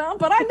messing it up,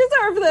 but I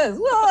deserve this.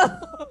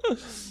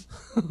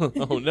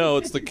 Oh no,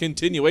 it's the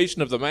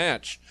continuation of the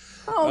match.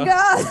 Oh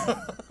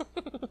God.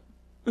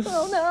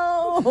 Oh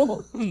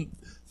no.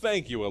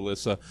 Thank you,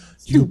 Alyssa.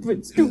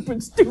 Stupid.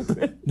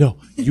 No,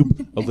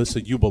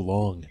 Alyssa, you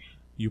belong.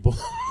 You belong.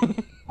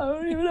 I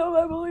don't even know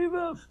if I believe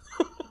him.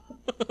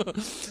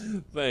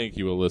 Thank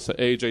you, Alyssa.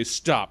 AJ,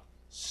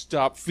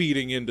 stop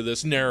feeding into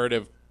this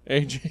narrative.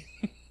 AJ.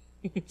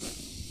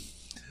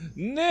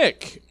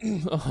 Nick.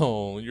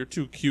 Oh, you're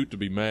too cute to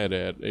be mad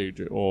at,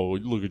 AJ. Oh,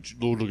 look at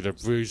that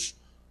face.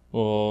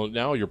 Oh,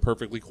 now you're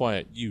perfectly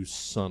quiet. You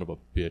son of a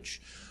bitch.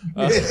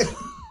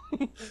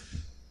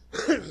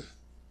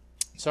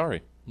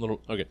 Sorry.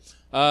 Okay.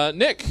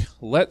 Nick,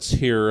 let's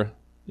hear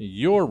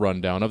your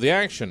rundown of the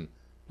action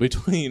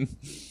between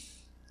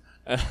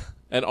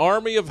an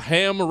army of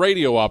ham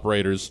radio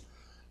operators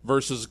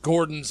versus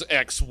Gordon's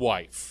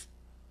ex-wife.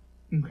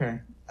 Okay.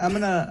 I'm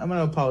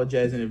gonna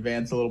apologize in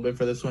advance a little bit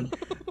for this one.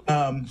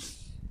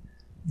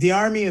 The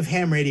army of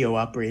ham radio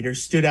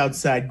operators stood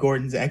outside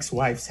Gordon's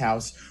ex-wife's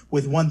house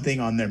with one thing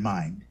on their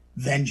mind: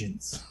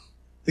 vengeance.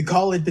 The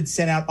call had been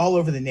sent out all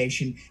over the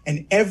nation,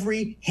 and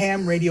every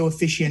ham radio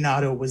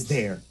aficionado was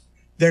there.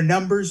 Their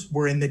numbers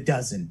were in the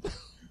dozen.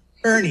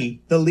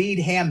 Ernie, the lead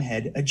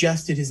hamhead,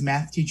 adjusted his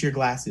math teacher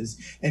glasses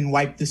and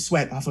wiped the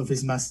sweat off of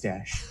his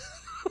mustache.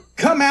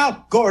 Come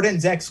out,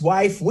 Gordon's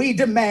ex-wife. We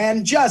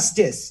demand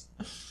justice.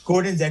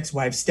 Gordon's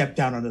ex-wife stepped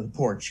out onto the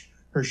porch,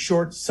 her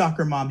short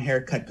soccer mom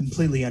haircut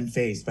completely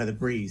unfazed by the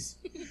breeze.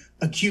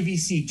 A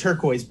QVC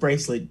turquoise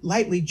bracelet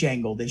lightly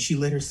jangled as she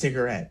lit her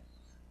cigarette.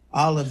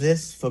 All of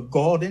this for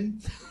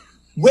Gordon?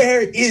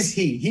 Where is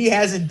he? He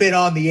hasn't been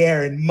on the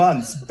air in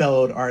months,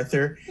 bellowed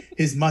Arthur,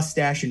 his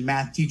mustache and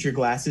math teacher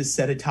glasses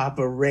set atop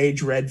a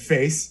rage-red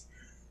face.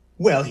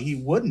 Well, he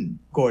wouldn't,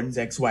 Gordon's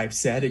ex-wife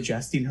said,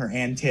 adjusting her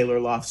Ann Taylor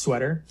loft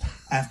sweater.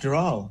 After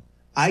all,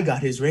 I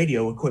got his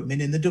radio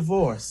equipment in the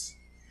divorce.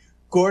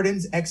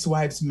 Gordon's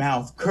ex-wife's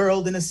mouth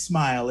curled in a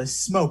smile as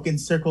smoke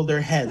encircled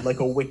her head like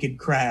a wicked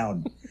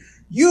crown.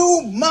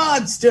 You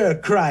monster,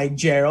 cried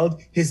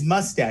Gerald, his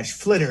mustache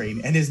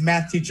flittering and his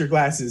math teacher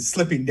glasses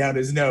slipping down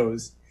his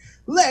nose.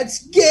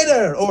 Let's get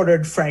her,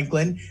 ordered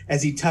Franklin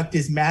as he tucked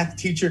his math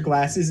teacher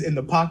glasses in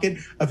the pocket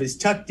of his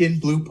tucked-in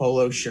blue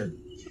polo shirt.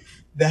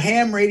 The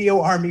ham radio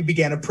army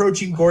began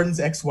approaching Gordon's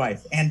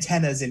ex-wife,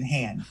 antennas in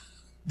hand.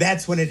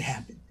 That's when it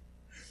happened.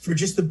 For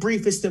just the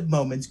briefest of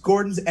moments,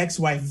 Gordon's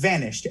ex-wife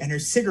vanished and her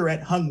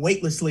cigarette hung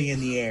weightlessly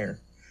in the air.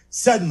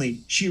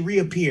 Suddenly, she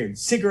reappeared,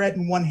 cigarette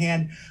in one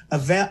hand, a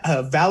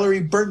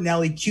Valerie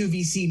Bertinelli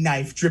QVC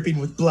knife dripping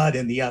with blood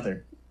in the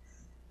other.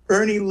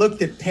 Ernie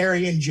looked at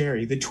Perry and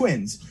Jerry, the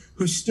twins,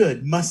 who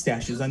stood,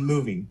 mustaches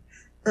unmoving.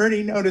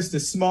 Ernie noticed a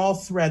small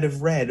thread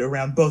of red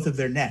around both of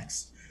their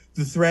necks.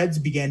 The threads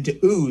began to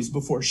ooze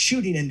before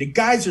shooting into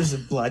geysers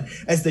of blood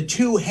as the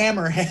two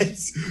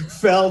hammerheads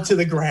fell to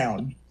the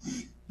ground,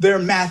 their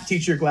math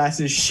teacher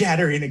glasses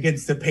shattering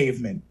against the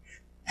pavement.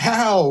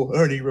 How?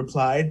 Ernie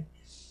replied.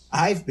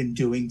 I've been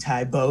doing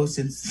Tae-Bo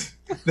since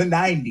the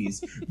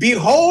 90s.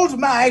 Behold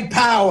my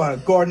power,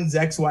 Gordon's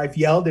ex-wife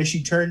yelled as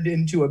she turned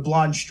into a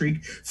blonde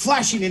streak,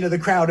 flashing into the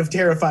crowd of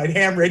terrified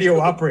ham radio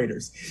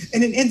operators.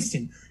 In an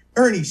instant,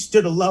 Ernie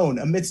stood alone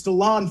amidst a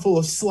lawn full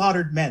of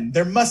slaughtered men,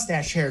 their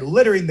mustache hair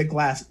littering the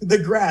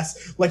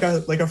grass like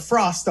a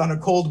frost on a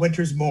cold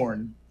winter's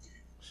morn.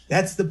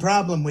 That's the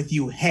problem with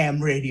you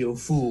ham radio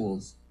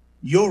fools.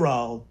 You're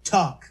all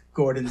talk,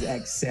 Gordon's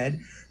ex said,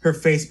 her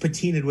face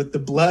patinaed with the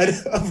blood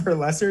of her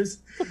lessers.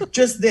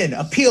 Just then,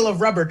 a peal of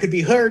rubber could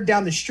be heard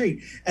down the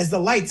street as the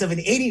lights of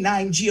an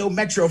 89 Geo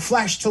Metro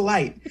flashed to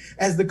light.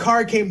 As the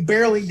car came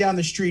barreling down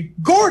the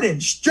street, Gordon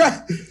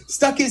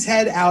stuck his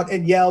head out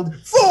and yelled,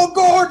 "For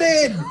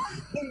Gordon!"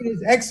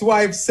 His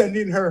ex-wife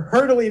sending her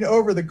hurtling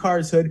over the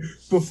car's hood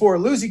before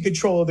losing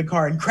control of the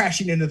car and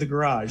crashing into the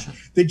garage,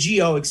 the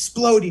Geo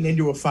exploding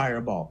into a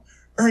fireball.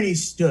 Ernie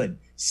stood,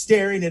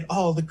 staring at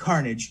all the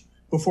carnage,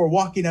 before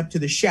walking up to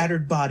the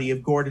shattered body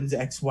of Gordon's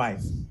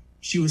ex-wife.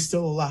 She was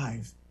still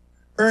alive.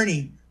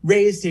 Ernie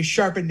raised his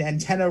sharpened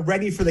antenna,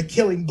 ready for the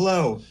killing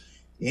blow.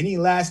 Any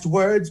last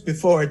words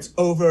before it's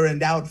over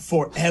and out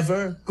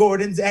forever,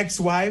 Gordon's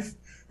ex-wife?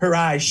 Her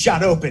eyes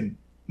shot open.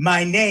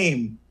 My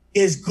name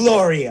is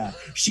Gloria,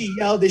 she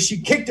yelled as she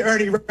kicked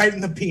Ernie right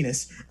in the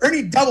penis.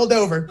 Ernie doubled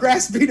over,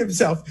 grasping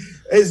himself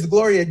as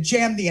Gloria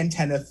jammed the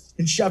antenna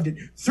and shoved it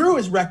through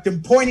his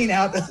rectum, pointing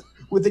out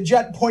with the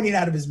jet pointing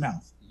out of his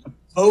mouth.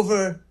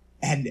 Over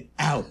and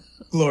out,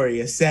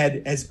 Gloria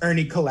said as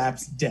Ernie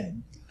collapsed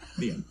dead.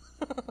 The end.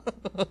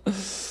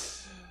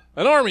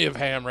 An army of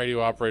ham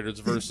radio operators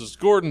versus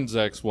Gordon's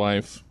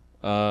ex-wife.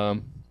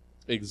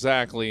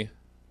 Exactly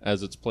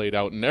as it's played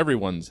out in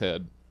everyone's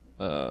head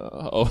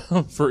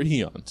for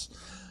eons.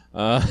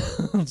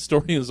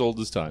 Story as old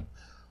as time.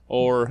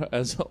 Or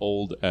as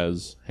old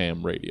as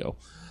ham radio.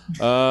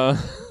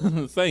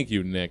 Thank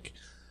you, Nick.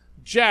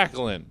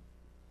 Jacqueline.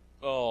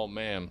 Oh,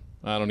 man.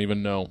 I don't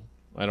even know.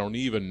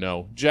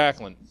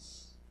 Jacqueline,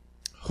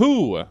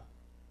 who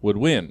would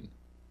win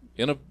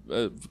in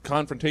a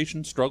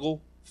confrontation,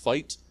 struggle,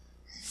 fight,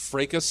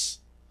 fracas,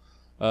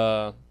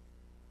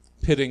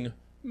 pitting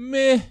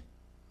meh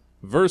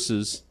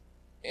versus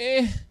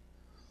eh?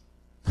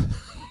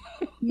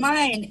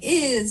 Mine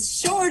is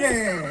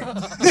shorter.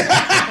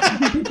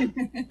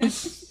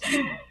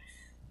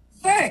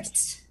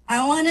 First,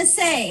 I want to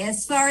say,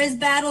 as far as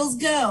battles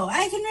go,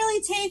 I can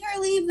really take or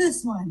leave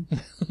this one.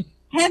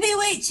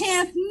 Heavyweight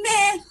champ,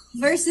 meh,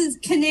 versus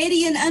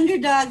Canadian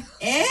underdog,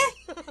 eh?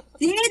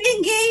 Did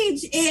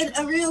engage in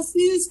a real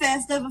snooze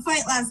fest of a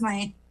fight last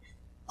night,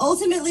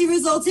 ultimately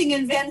resulting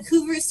in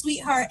Vancouver's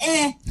sweetheart,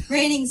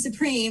 reigning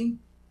supreme.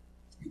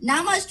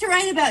 Not much to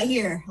write about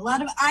here. A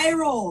lot of eye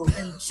rolls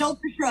and shoulder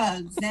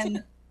shrugs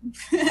and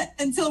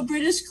until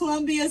British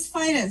Columbia's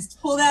finest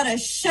pulled out a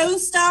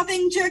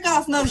show-stopping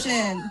jerk-off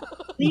motion,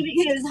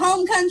 leaving his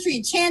home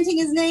country chanting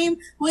his name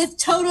with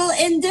total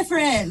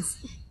indifference.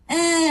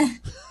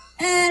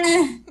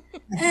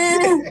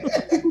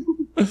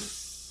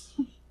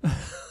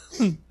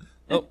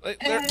 Oh,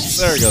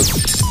 there it goes.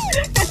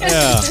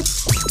 Yeah.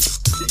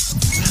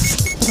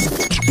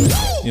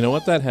 You know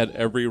what? That had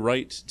every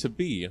right to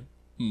be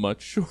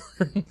much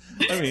shorter.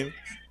 I mean,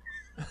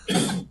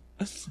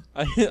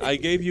 I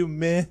gave you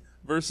meh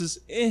versus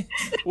eh.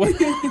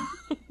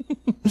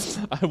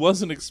 I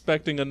wasn't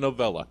expecting a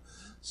novella.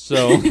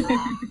 So,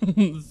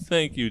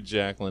 thank you,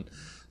 Jacqueline.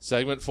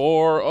 Segment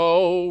 4.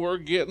 Oh, we're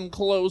getting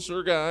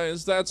closer,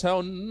 guys. That's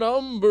how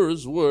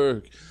numbers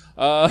work.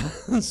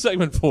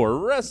 Segment 4.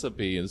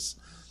 Recipes.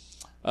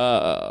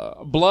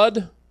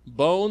 Blood,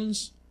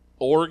 bones,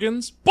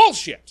 organs.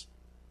 Bullshit!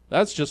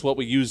 That's just what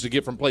we use to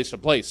get from place to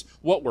place.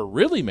 What we're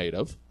really made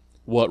of,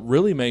 what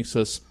really makes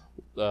us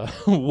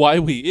why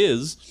we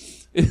is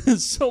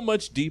so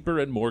much deeper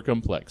and more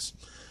complex.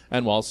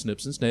 And while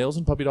snips and snails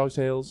and puppy dog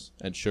tails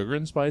and sugar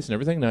and spice and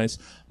everything nice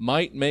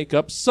might make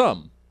up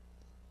some,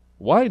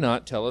 why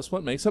not tell us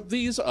what makes up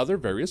these other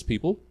various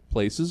people,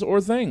 places,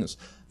 or things?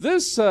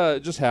 This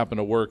just happened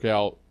to work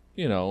out,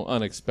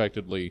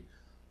 unexpectedly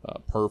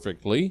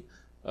perfectly.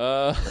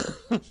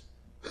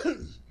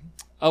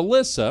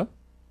 Alyssa,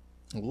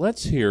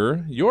 let's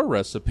hear your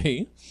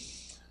recipe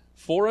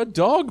for a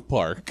dog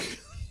park.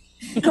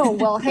 Oh,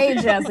 well, hey,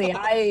 Jesse,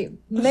 I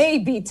may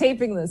be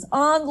taping this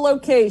on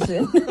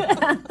location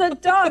at the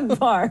dog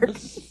park.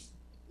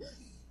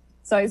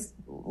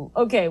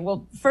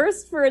 Well,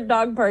 first for a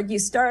dog park, you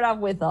start off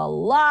with a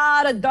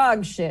lot of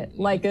dog shit,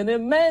 like an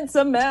immense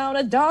amount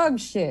of dog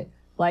shit.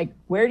 Like,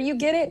 where do you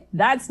get it?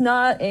 That's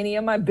not any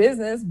of my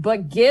business,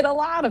 but get a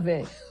lot of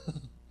it.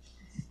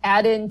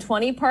 Add in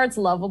 20 parts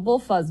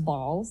lovable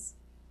fuzzballs,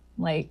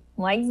 like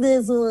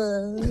this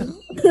one.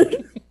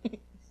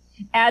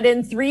 Add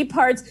in 3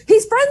 parts,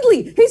 he's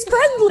friendly.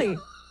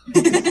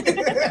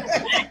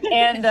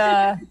 And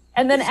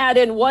then add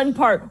in 1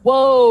 part,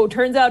 whoa,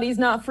 turns out he's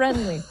not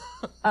friendly.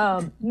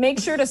 Make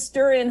sure to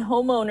stir in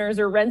homeowners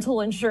or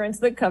rental insurance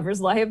that covers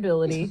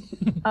liability.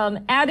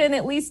 Add in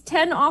at least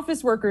 10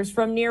 office workers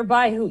from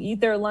nearby who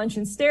eat their lunch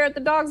and stare at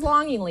the dogs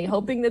longingly,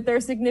 hoping that their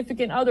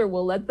significant other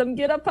will let them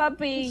get a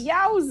puppy.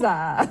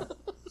 Yowza!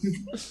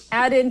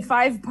 Add in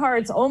 5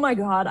 parts. Oh my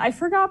God, I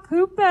forgot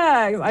poop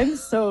bags. I'm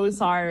so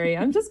sorry.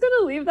 I'm just going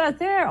to leave that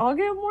there. I'll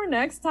get more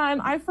next time.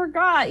 I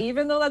forgot,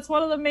 even though that's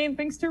one of the main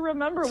things to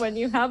remember when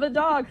you have a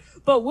dog.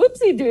 But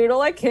whoopsie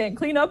doodle, I can't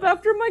clean up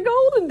after my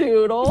golden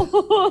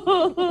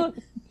doodle.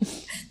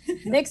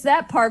 Mix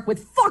that park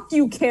with fuck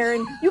you,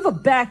 Karen. You have a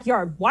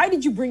backyard. Why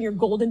did you bring your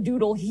golden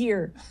doodle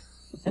here?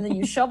 And then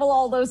you shovel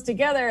all those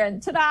together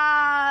and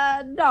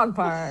ta-da, dog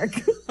park.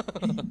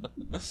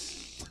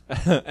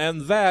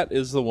 And that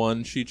is the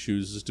one she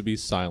chooses to be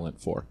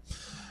silent for.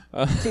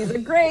 She's a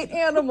great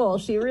animal.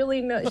 She really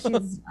knows.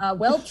 She's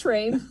well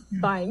trained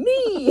by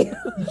me.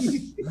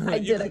 I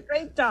did a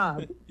great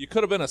job. You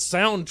could have been a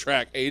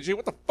soundtrack, AJ.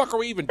 What the fuck are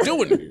we even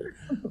doing here?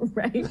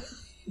 Right.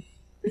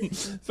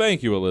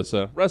 Thank you,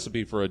 Alyssa.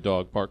 Recipe for a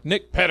dog park.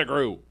 Nick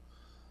Pettigrew.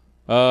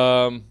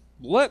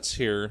 Let's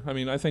hear. I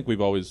mean, I think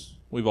we've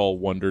all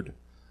wondered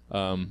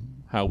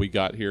how we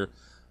got here.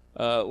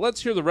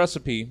 Let's hear the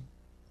recipe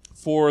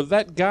for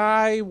that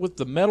guy with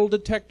the metal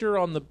detector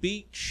on the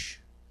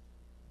beach.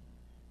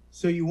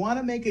 So you want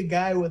to make a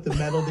guy with a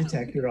metal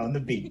detector on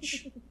the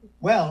beach.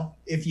 Well,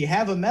 if you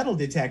have a metal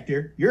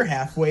detector, you're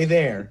halfway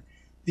there.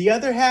 The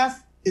other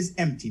half is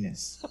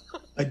emptiness.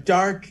 A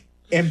dark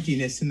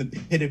emptiness in the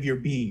pit of your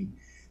being.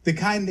 The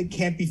kind that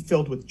can't be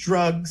filled with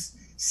drugs,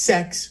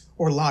 sex,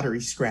 or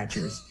lottery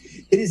scratchers.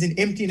 It is an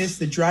emptiness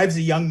that drives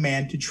a young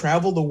man to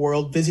travel the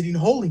world visiting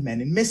holy men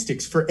and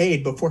mystics for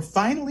aid before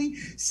finally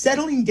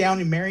settling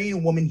down and marrying a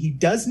woman he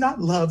does not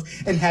love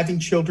and having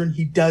children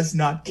he does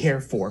not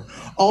care for.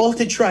 All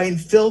to try and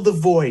fill the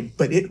void,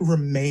 but it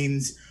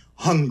remains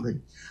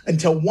hungry.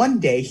 Until one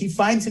day he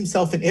finds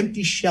himself an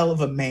empty shell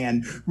of a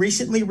man,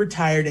 recently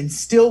retired and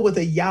still with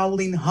a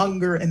yowling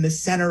hunger in the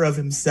center of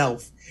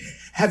himself.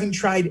 Having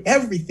tried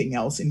everything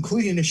else,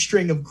 including a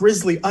string of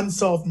grisly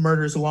unsolved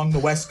murders along the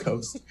West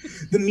Coast,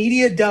 the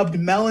media-dubbed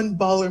melon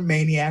baller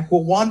maniac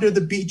will wander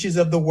the beaches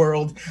of the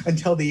world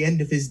until the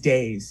end of his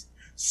days,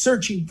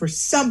 searching for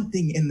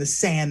something in the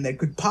sand that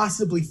could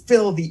possibly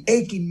fill the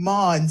aching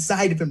maw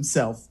inside of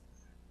himself,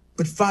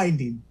 but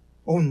finding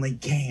only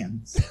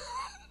cans.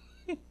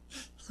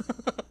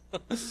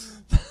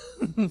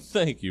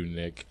 Thank you,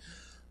 Nick.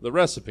 The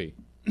recipe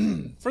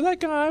for that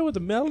guy with the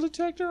metal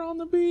detector on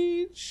the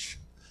beach.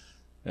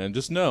 And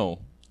just know,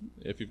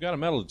 if you've got a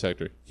metal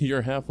detector,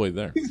 you're halfway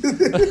there.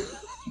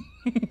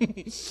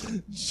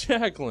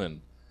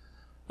 Jacqueline.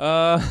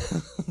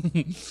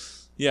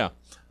 Yeah.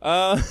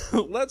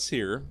 Let's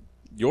hear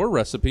your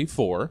recipe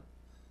for,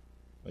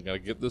 I got to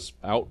get this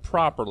out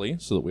properly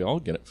so that we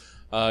all get it.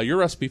 Your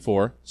recipe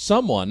for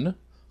someone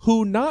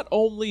who not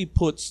only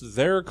puts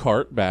their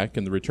cart back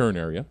in the return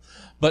area,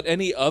 but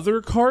any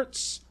other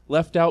carts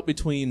left out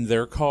between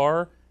their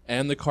car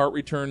and the cart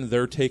return,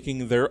 they're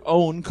taking their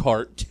own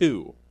cart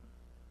too.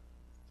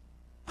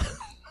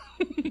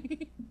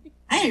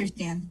 I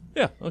understand.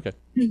 Yeah, okay.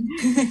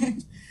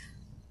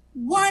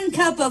 1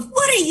 cup of,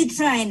 what are you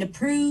trying to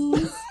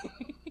prove?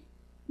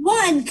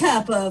 1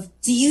 cup of,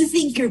 do you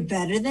think you're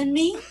better than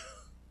me?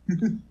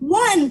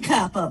 1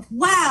 cup of,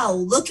 wow,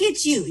 look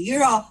at you.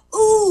 You're all,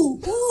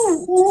 ooh,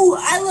 ooh, ooh,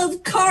 I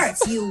love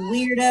carts, you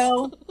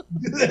weirdo.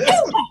 2 cups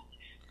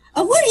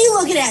of, what are you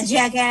looking at,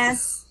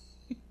 jackass?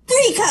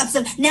 3 cups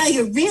of, now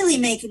you're really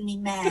making me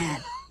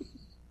mad.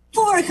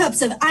 4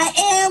 cups of, I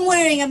am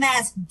wearing a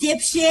mask,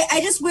 dipshit.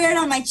 I just wear it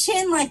on my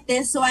chin like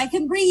this so I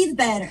can breathe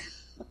better.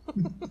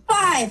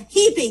 5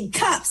 heaping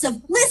cups of,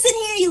 listen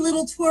here, you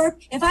little twerp.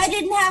 If I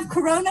didn't have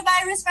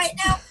coronavirus right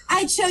now,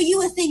 I'd show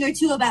you a thing or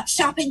two about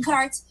shopping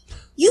carts.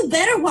 You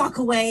better walk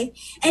away,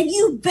 and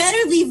you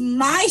better leave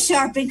my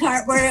shopping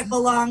cart where it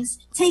belongs,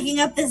 taking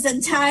up this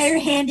entire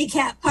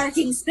handicap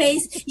parking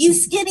space, you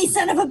skinny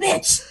son of a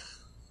bitch.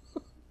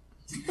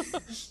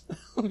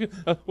 Okay,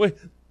 wait.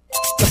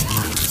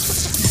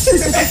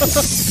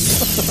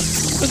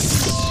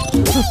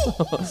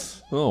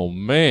 Oh,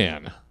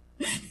 man.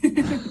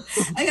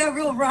 I got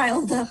real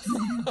riled up.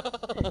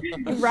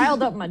 You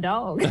riled up my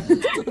dog.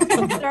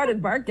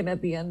 Started barking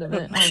at the end of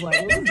it. I was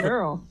like, little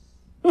girl.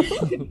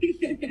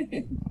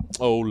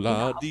 Oh,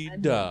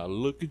 la-dee-da,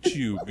 look at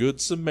you,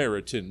 good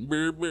Samaritan.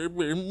 Brr, brr,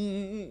 brr.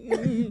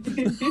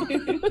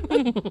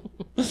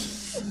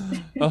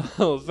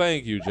 Oh,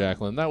 thank you,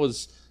 Jacqueline. That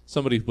was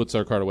somebody who puts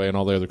our cart away and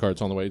all the other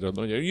carts on the way.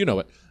 You know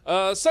it.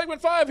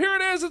 Segment 5, here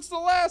it is. It's the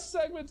last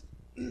segment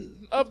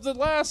of the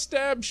last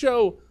stab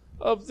show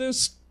of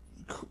this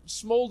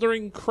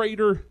smoldering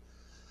crater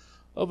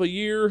of a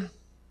year.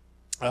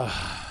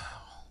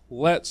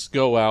 Let's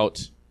go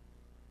out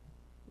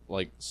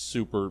like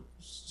super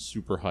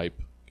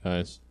hype,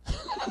 guys.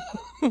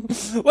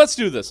 Let's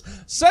do this.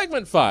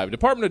 Segment 5,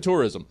 Department of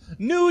Tourism.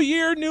 New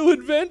year, new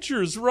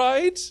adventures,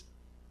 right?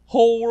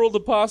 Whole world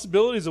of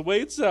possibilities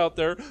awaits out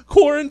there.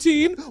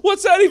 Quarantine?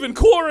 What's that even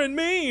quarantine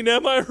mean?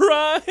 Am I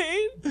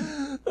right?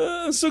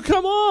 So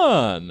come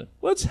on.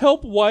 Let's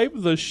help wipe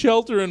the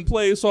shelter in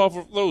place off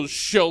of those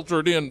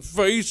sheltered in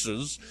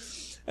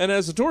faces. And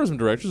as the tourism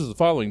directors of the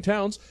following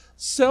towns,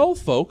 sell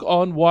folk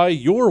on why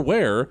Your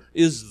Where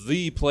is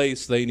the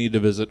place they need to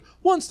visit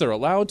once they're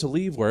allowed to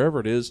leave wherever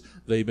it is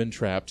they've been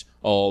trapped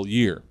all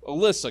year.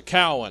 Alyssa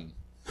Cowan.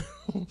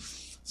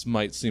 This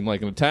might seem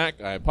like an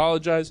attack. I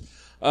apologize.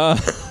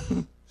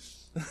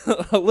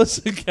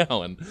 Alyssa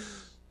Cowan,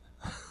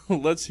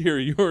 let's hear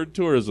your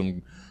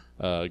tourism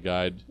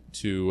guide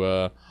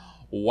to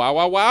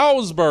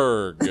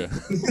Wowsburg.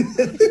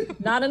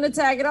 Not an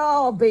attack at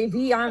all,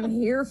 baby. I'm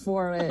here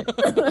for it.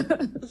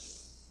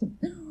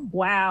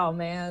 Wow,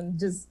 man.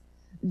 Just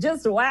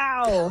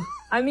wow.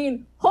 I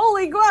mean,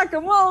 holy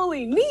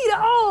guacamole,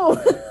 neato.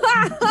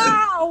 Wow.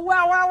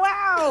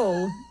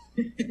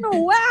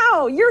 Oh,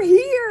 wow, you're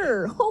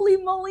here. Holy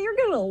moly, you're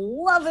going to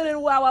love it in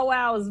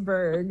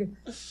Wowsburg.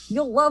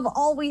 You'll love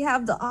all we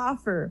have to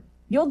offer.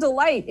 You'll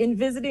delight in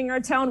visiting our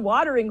town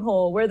watering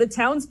hole where the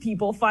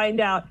townspeople find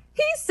out,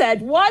 he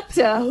said what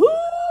to who?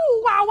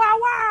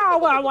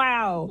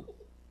 Wow.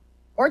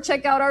 Or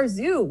check out our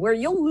zoo where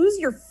you'll lose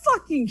your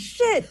fucking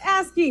shit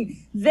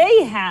asking,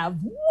 they have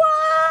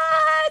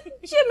what?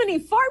 Jiminy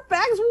fart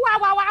bags?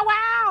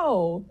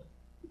 Wow.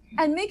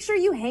 And make sure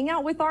you hang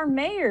out with our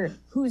mayor,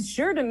 who's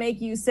sure to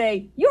make you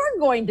say, you're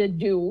going to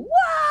do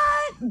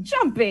what?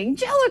 Jumping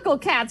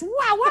Jellicle cats.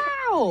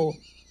 Wow.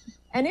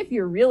 And if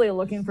you're really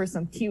looking for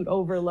some cute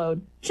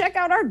overload, check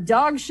out our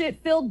dog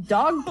shit-filled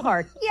dog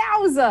park.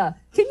 Yowza!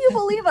 Can you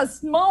believe a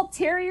small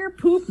terrier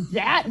pooped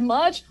that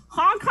much?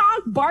 Honk,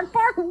 bark.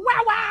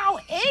 Wow.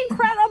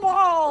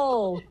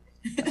 Incredible.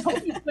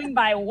 Hope you swing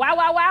by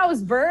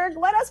Wowsburg.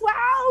 Let us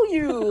wow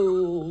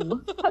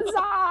you.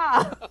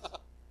 Huzzah.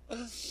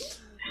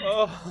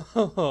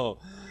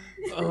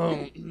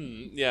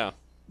 Yeah.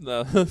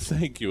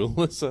 Thank you,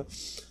 Alyssa.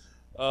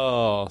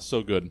 Oh,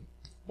 so good.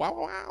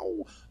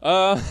 Wow.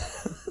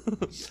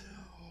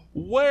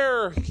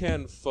 Where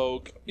can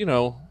folk,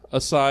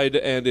 aside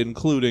and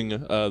including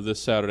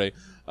this Saturday,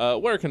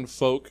 where can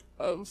folk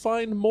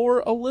find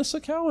more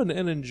Alyssa Cowan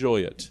and enjoy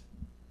it?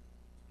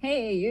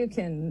 Hey, you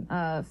can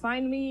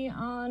find me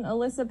on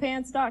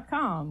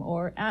alyssapants.com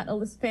or at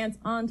alyssapants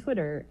on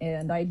Twitter,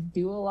 and I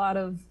do a lot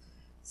of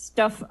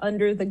stuff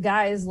under the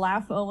guys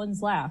Laugh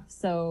Owens Laugh,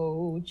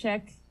 so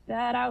check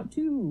that out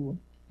too.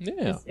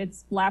 Yeah,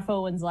 it's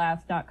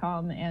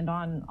laughowenslaugh.com and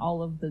on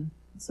all of the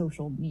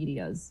social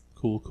medias.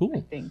 Cool. I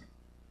think.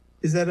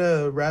 Is that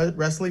a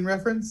wrestling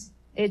reference?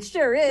 It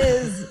sure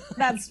is.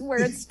 That's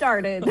where it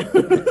started.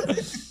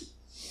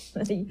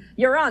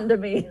 You're on to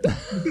me.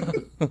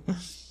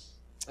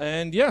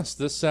 And yes,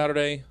 this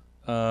Saturday,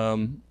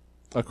 A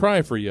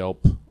Cry for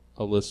Yelp,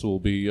 Alyssa will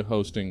be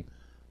hosting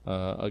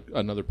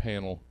another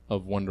panel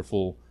of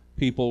wonderful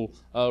people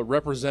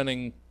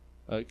representing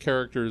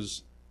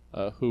characters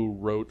who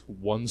wrote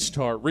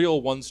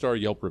real one-star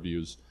Yelp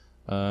reviews,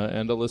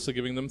 and Alyssa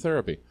giving them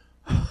therapy.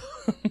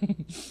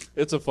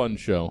 It's a fun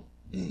show.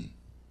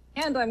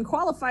 And I'm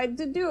qualified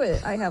to do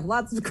it. I have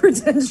lots of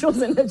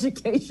credentials in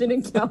education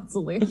and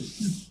counseling.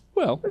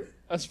 Well,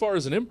 as far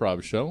as an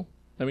improv show,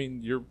 I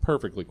mean, you're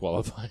perfectly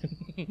qualified.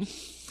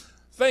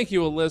 Thank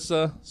you,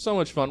 Alyssa. So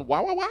much fun.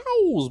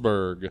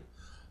 Wowsburg.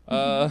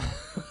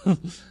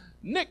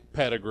 Nick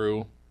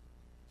Pettigrew,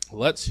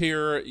 let's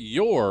hear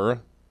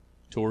your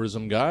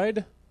tourism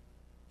guide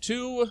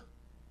to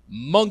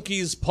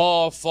Monkey's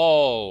Paw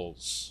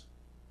Falls.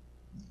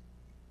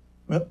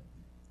 Well,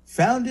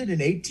 founded in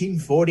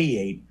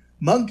 1848,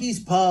 Monkey's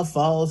Paw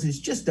Falls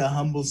is just a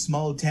humble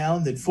small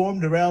town that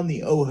formed around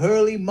the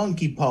O'Hurley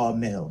Monkey Paw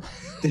Mill,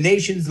 the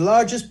nation's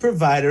largest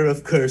provider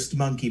of cursed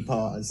monkey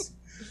paws.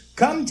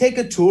 Come take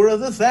a tour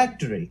of the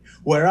factory,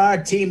 where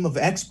our team of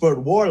expert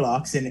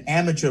warlocks and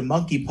amateur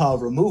monkey paw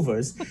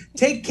removers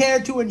take care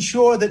to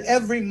ensure that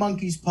every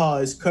monkey's paw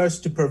is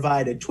cursed to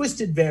provide a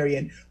twisted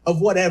variant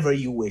of whatever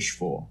you wish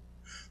for.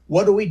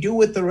 What do we do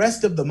with the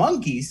rest of the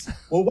monkeys?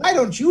 Well, why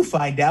don't you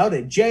find out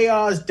at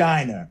JR's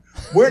Diner?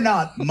 We're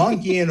not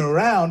monkeying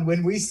around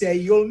when we say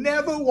you'll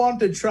never want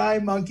to try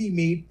monkey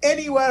meat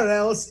anywhere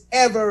else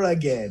ever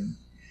again.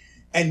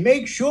 And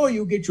make sure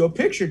you get your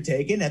picture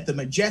taken at the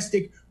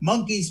majestic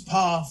Monkey's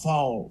Paw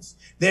Falls.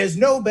 There's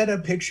no better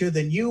picture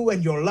than you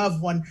and your loved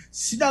one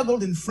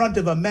snuggled in front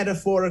of a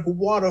metaphoric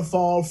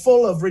waterfall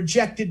full of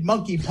rejected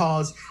monkey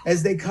paws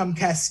as they come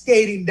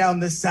cascading down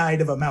the side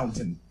of a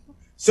mountain.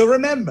 So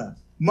remember,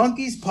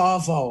 Monkey's Paw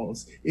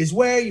Falls is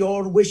where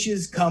your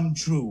wishes come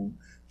true.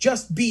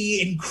 Just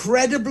be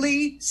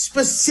incredibly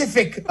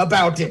specific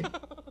about it.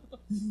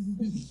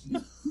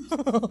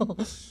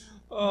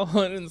 Oh,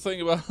 I didn't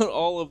think about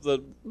all of the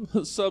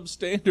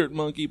substandard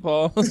monkey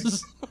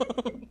paws.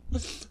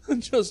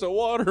 Just a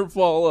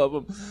waterfall of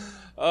them.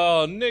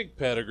 Oh, Nick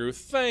Pettigrew,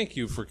 thank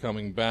you for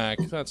coming back.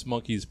 That's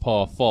Monkey's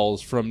Paw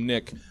Falls from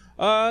Nick. Nick,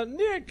 I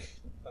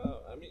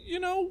mean, you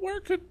know,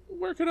 where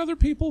could other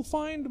people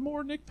find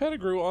more Nick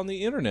Pettigrew on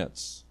the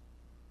internets?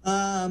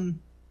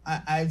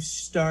 I've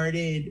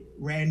started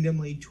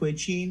randomly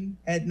twitching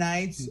at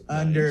nights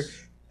under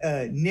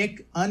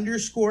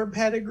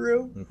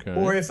Nick_Pettigrew. Okay.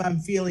 Or if I'm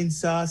feeling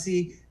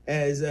saucy,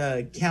 as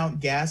Count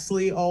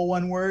Ghastly, all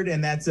one word,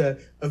 and that's a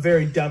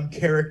very dumb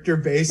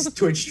character-based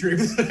Twitch stream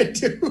that I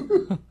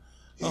do.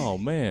 Oh,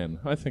 man,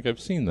 I think I've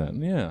seen that,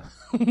 yeah.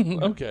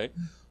 Okay,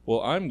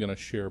 well, I'm going to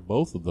share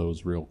both of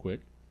those real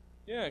quick.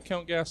 Yeah,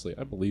 Count Ghastly,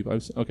 I believe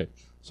I've seen. Okay,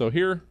 so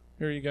here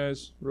you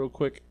guys, real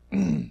quick.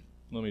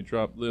 Let me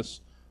drop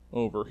this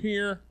over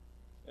here,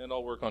 and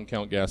I'll work on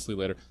Count Ghastly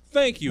later.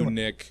 Thank you,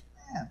 Nick.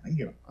 Yeah, thank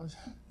you.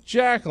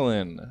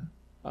 Jacqueline,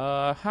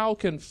 how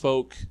can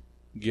folk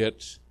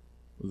get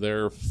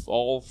their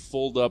all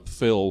fulled up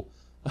fill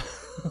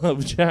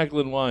of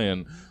Jacqueline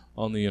Wyan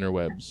on the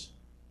interwebs?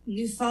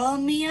 You follow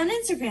me on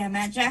Instagram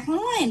at Jacqueline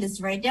Wyan.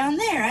 It's right down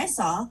there. I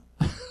saw.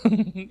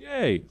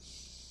 Yay.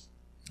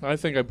 I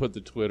think I put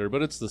the Twitter,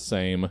 but it's the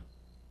same.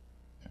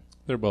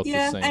 They're both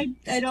the same.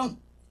 I don't.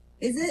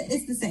 Is it?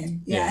 It's the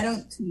same. Yeah. I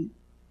don't tweet.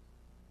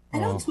 I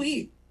don't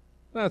tweet.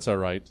 That's all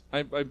right.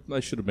 I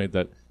should have made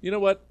that. You know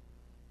what?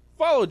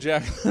 Follow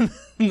Jacqueline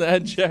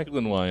at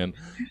Jacqueline Wyan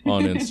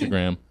on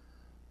Instagram.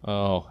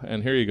 Oh,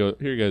 and here you go.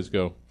 Here you guys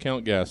go.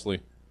 Count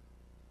Ghastly.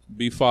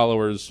 Be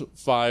followers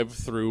 5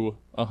 through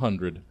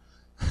 100.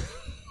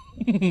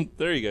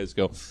 There you guys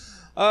go.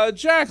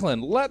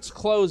 Jacqueline, let's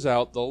close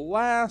out the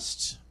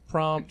last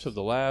prompt of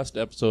the last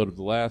episode of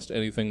the last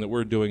anything that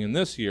we're doing in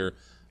this year.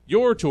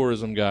 Your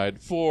tourism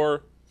guide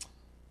for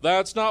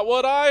That's Not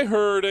What I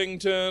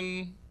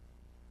Heardington.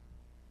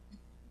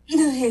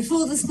 Okay,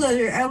 full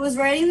disclosure. I was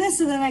writing this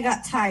and then I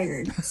got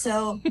tired.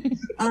 So,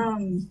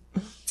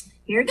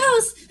 here it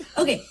goes.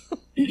 Okay.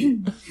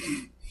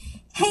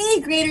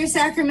 Hey, Greater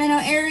Sacramento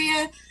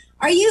area.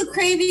 Are you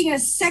craving a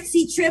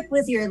sexy trip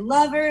with your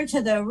lover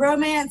to the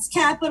romance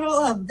capital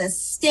of the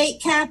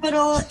state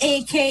capital,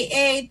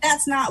 a.k.a.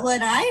 That's Not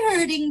What I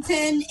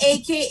Heardington,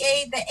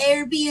 a.k.a. the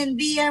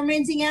Airbnb I'm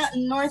renting out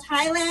in North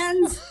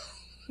Highlands?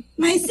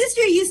 My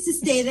sister used to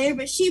stay there,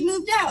 but she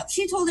moved out.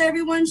 She told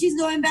everyone she's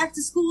going back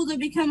to school to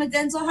become a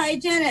dental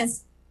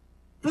hygienist.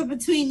 But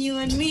between you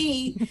and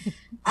me,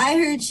 I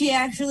heard she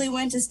actually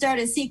went to start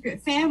a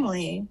secret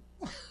family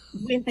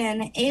with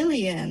an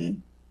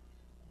alien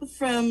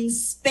from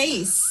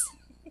space.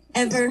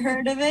 Ever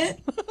heard of it?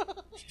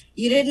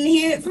 You didn't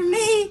hear it from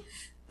me,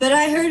 but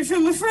I heard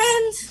from a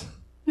friend.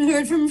 I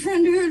heard from a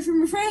friend who heard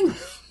from a friend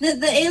that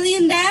the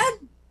alien dad,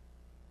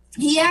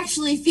 he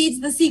actually feeds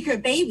the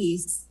secret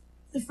babies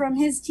from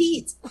his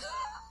teats.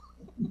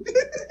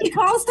 He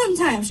calls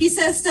sometimes. He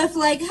says stuff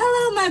like,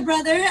 "Hello, my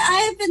brother.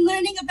 I have been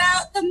learning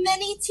about the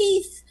many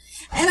teeth."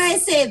 And I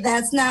say,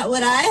 "That's not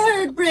what I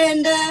heard,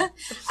 Brenda.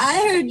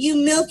 I heard you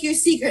milk your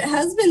secret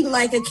husband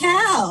like a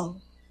cow."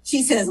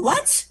 She says,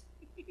 "What?"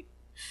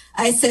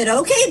 I said,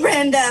 "Okay,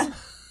 Brenda.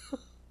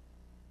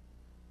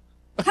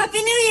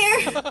 Happy New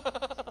Year."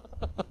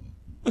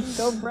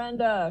 Go,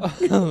 Brenda.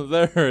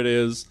 There it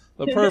is.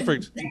 The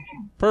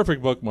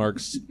perfect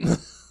bookmarks.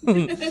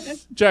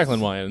 Jacqueline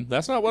Wyan,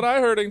 That's Not What I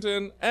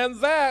Heardington.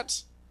 And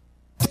that...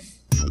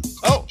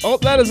 Oh, Oh,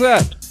 that is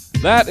that.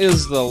 That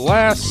is the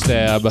last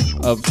stab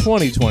of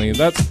 2020.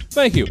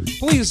 Thank you.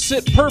 Please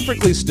sit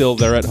perfectly still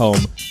there at home,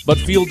 but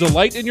feel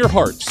delight in your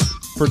hearts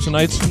for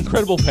tonight's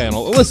incredible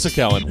panel: Alyssa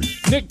Cowan,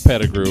 Nick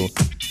Pettigrew,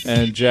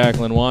 and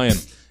Jacqueline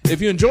Wyan. If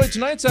you enjoyed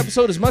tonight's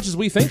episode as much as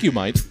we think you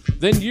might,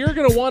 then you're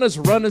going to want us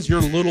run as your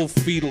little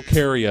fetal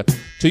carrier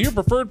to your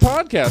preferred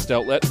podcast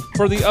outlet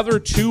for the other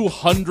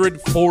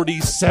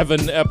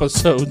 247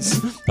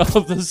 episodes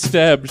of The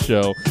Stab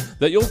Show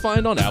that you'll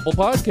find on Apple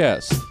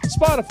Podcasts,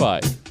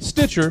 Spotify,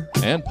 Stitcher,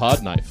 and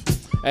Podknife.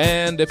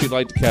 And if you'd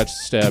like to catch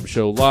The Stab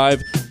Show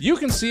live, you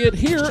can see it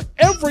here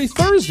every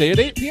Thursday at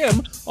 8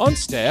 p.m. on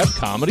Stab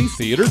Comedy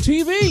Theater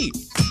TV.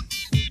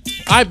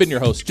 I've been your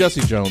host,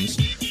 Jesse Jones.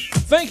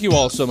 Thank you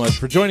all so much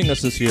for joining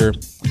us this year.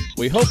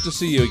 We hope to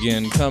see you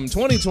again come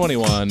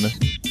 2021.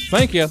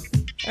 Thank you,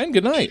 and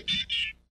good night.